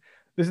noticed this.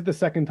 This is the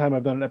second time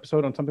I've done an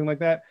episode on something like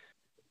that.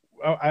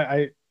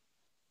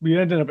 we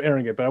ended up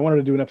airing it, but I wanted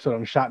to do an episode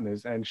on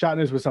shatnez, and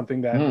shatnez was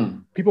something that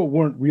people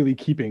weren't really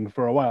keeping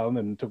for a while, and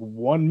then it took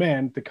one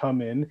man to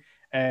come in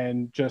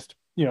and just,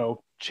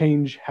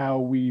 change how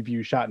we view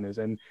shatnez.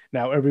 And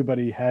now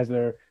everybody has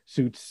their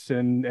suits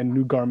and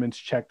new garments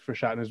checked for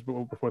shatnez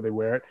before they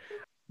wear it.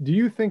 Do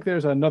you think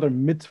there's another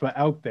mitzvah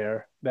out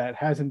there that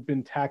hasn't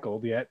been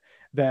tackled yet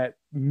that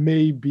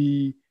may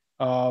be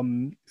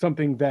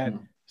something that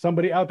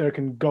somebody out there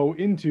can go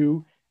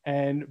into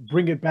and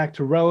bring it back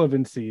to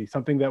relevancy,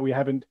 something that we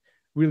haven't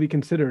really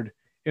considered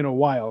in a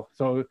while?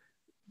 So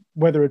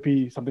whether it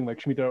be something like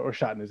Shmitah or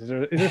shatnez, is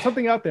there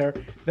something out there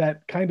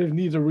that kind of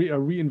needs a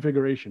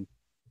reinvigoration?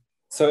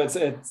 So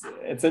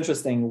it's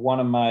interesting.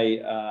 One of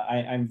my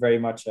I'm very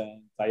much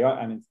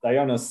I'm in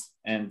Dayanos,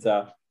 and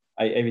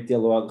I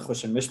deal with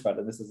halachos and mishpat,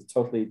 and this is a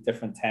totally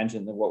different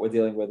tangent than what we're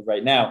dealing with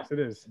right now. Yes, it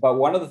is. But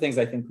one of the things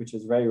I think which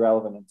is very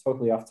relevant and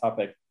totally off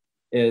topic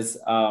is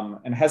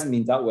and hasn't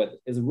been dealt with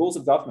is the rules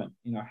of government.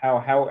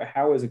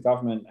 How is a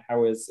government?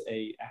 How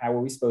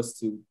are we supposed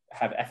to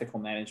have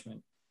ethical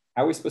management?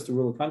 How are we supposed to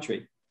rule a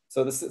country?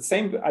 So the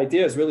same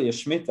idea is really a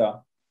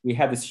shmitah. We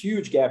had this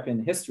huge gap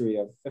in history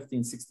of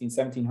 15, 16,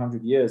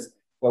 1700 years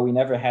where we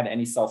never had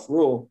any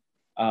self-rule.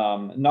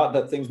 Not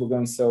that things were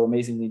going so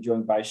amazingly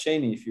during Bai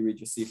Sheni, if you read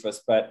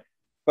Josephus, but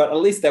at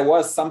least there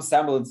was some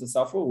semblance of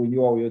self-rule. We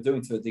knew what we were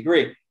doing to a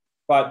degree.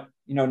 But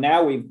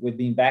now we've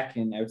been back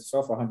in Eretz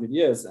Yisrael for 100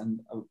 years, and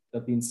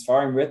there have been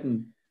Sfarim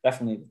written,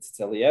 definitely Tzitz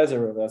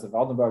Eliezer, or Eliezer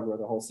Waldenberg, or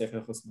the whole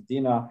Sefer Chus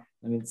Medina.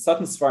 I mean,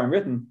 certain Sfarim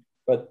written,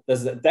 but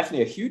there's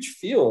definitely a huge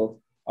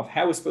field of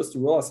how we're supposed to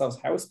rule ourselves,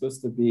 how we're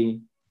supposed to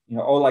be,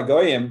 Ola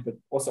Goyim, but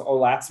also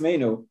Ola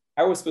Atzmeinu,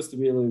 how we're supposed to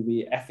really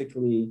be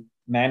ethically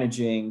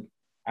managing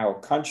our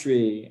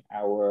country,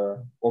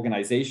 our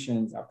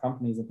organizations, our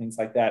companies, and things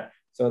like that.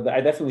 So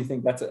I definitely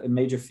think that's a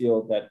major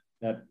field that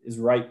is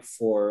ripe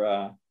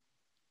for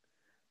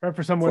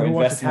someone who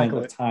wants to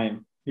tackle it.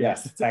 Time.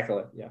 Yes, tackle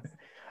it. Yes.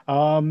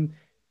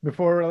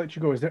 Before I let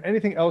you go, is there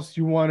anything else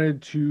you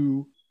wanted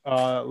to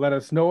let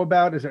us know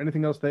about? Is there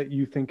anything else that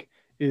you think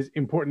is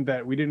important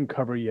that we didn't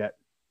cover yet?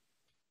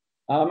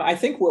 I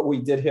think what we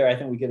did here, I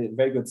think we get a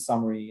very good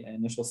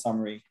initial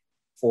summary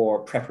for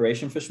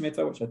preparation for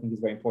Shmitah, which I think is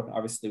very important.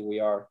 Obviously, we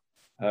are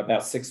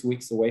about 6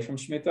 weeks away from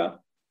Shmitah,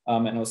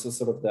 and also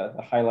sort of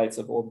the highlights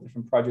of all the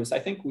different produce. I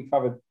think we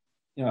covered,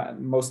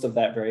 most of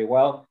that very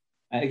well.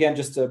 And again,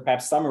 just to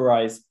perhaps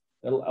summarize,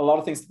 a lot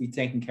of things to be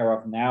taken care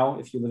of now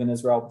if you live in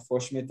Israel before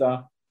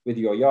Shmitah, with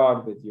your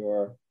yard, with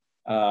your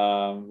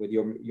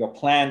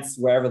plants,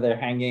 wherever they're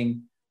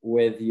hanging,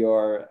 with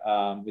your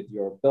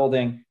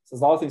building. So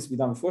there's a lot of things to be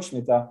done before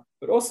Shmitah,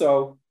 but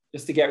also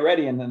just to get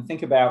ready and then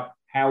think about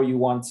how you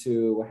want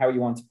to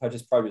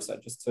purchase produce. So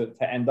just to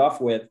end off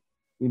with,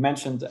 we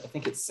mentioned, I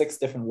think it's 6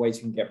 different ways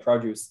you can get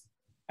produce.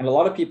 And a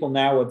lot of people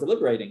now are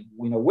deliberating,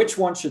 which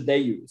one should they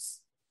use?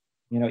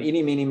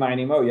 Eeny, meeny,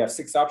 miny, mo, you have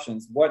 6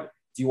 options. What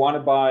do you want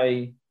to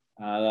buy?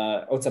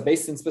 Otza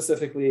Basin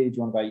specifically, do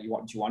you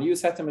want to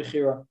use Heter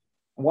Mechira?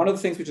 And one of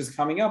the things which is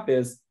coming up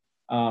is,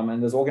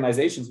 and there's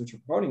organizations which are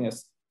promoting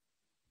this,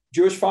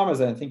 Jewish farmers,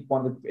 and I think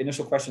one of the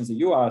initial questions that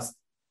you asked,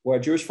 where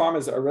Jewish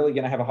farmers are really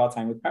going to have a hard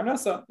time with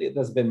Parnasa.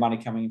 There's been money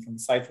coming in from the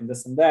site, from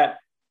this and that.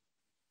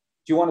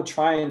 Do you want to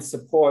try and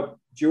support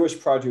Jewish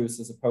produce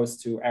as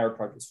opposed to Arab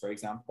produce, for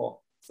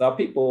example? So there are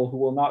people who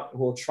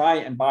will try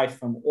and buy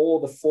from all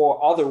the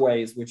 4 other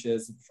ways, which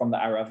is from the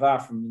Arava,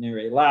 from Nir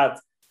Eilat,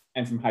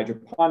 and from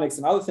hydroponics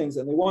and other things,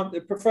 and they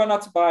prefer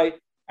not to buy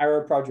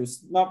Arab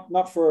produce,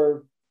 not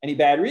for any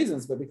bad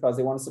reasons, but because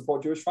they want to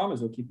support Jewish farmers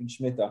who are keeping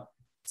Shmitah.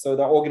 So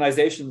there are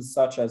organizations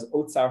such as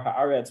Otzar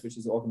Haaretz, which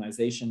is an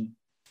organization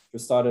which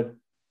was started,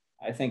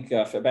 I think,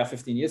 for about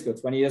 15 years ago,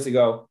 20 years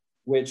ago,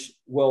 which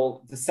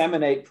will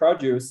disseminate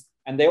produce,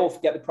 and they will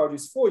get the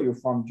produce for you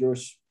from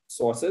Jewish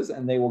sources,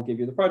 and they will give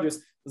you the produce.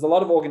 There's a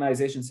lot of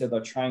organizations here that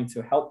are trying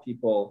to help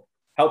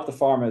the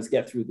farmers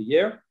get through the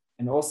year,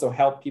 and also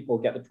help people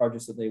get the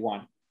produce that they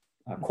want,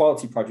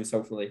 quality produce,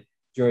 hopefully,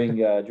 during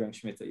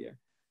Shmitah year.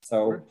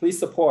 So please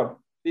support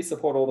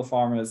all the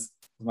farmers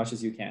as much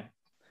as you can.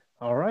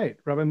 All right,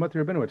 Rabbi Motty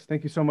Rabinowitz,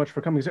 thank you so much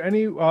for coming. Is there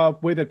any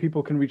way that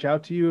people can reach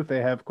out to you if they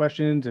have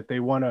questions, if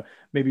they want to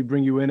maybe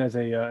bring you in as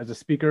a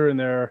speaker in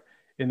their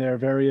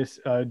various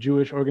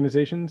Jewish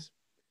organizations?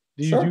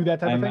 Do you do that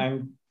type of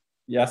thing?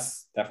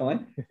 Yes, definitely.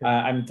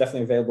 I'm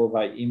definitely available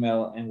by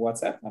email and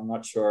WhatsApp. I'm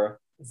not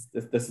sure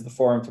if this is the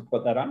forum to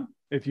put that on.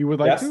 If you would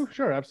like to,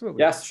 sure,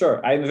 absolutely. Yes,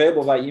 sure. I'm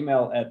available by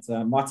email at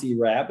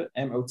mottyrab,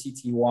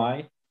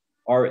 MOTTYRAB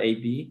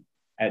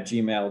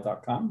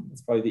 @gmail.com.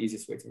 It's probably the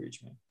easiest way to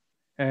reach me.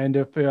 And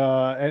if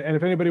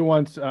anybody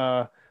wants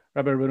Rabbi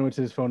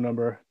Rabinowitz's phone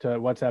number to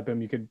WhatsApp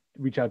him, you could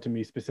reach out to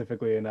me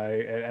specifically, and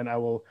I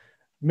will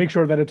make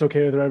sure that it's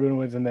okay with Rabbi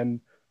Rabinowitz, and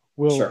then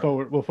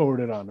we'll forward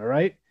it on. All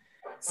right.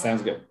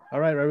 Sounds good. All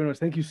right, Rabbi Rabinowitz,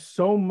 thank you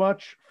so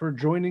much for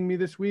joining me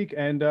this week,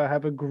 and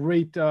have a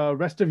great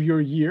rest of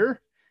your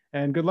year,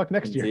 and good luck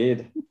next year.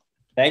 Indeed.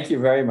 Thank you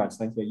very much.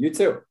 Thank you. You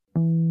too.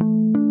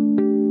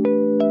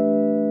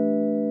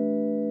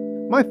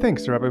 My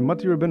thanks to Rabbi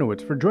Motty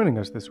Rabinowitz for joining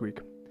us this week.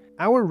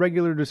 Our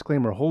regular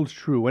disclaimer holds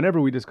true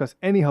whenever we discuss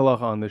any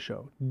halacha on this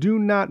show. Do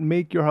not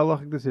make your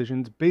halachic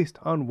decisions based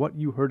on what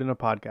you heard in a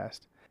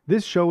podcast.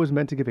 This show is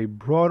meant to give a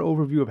broad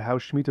overview of how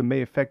Shmitah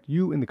may affect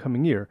you in the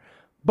coming year,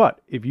 but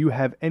if you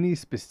have any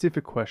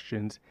specific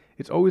questions,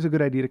 it's always a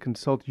good idea to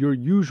consult your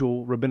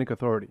usual rabbinic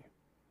authority.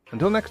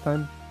 Until next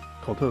time,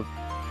 Kol Tov.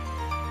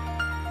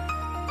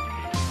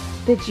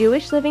 The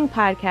Jewish Living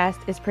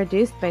Podcast is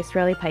produced by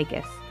Sreli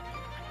Paikus.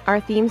 Our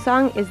theme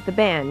song is The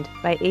Band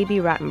by A.B.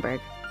 Rottenberg.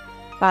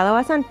 Follow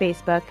us on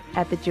Facebook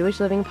at The Jewish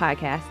Living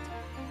Podcast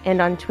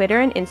and on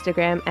Twitter and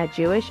Instagram at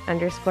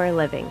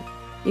Jewish_living.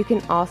 You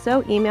can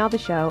also email the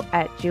show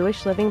at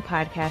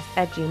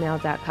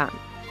jewishlivingpodcast@gmail.com.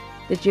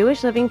 The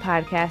Jewish Living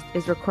Podcast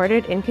is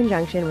recorded in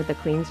conjunction with the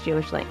Queen's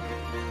Jewish Link.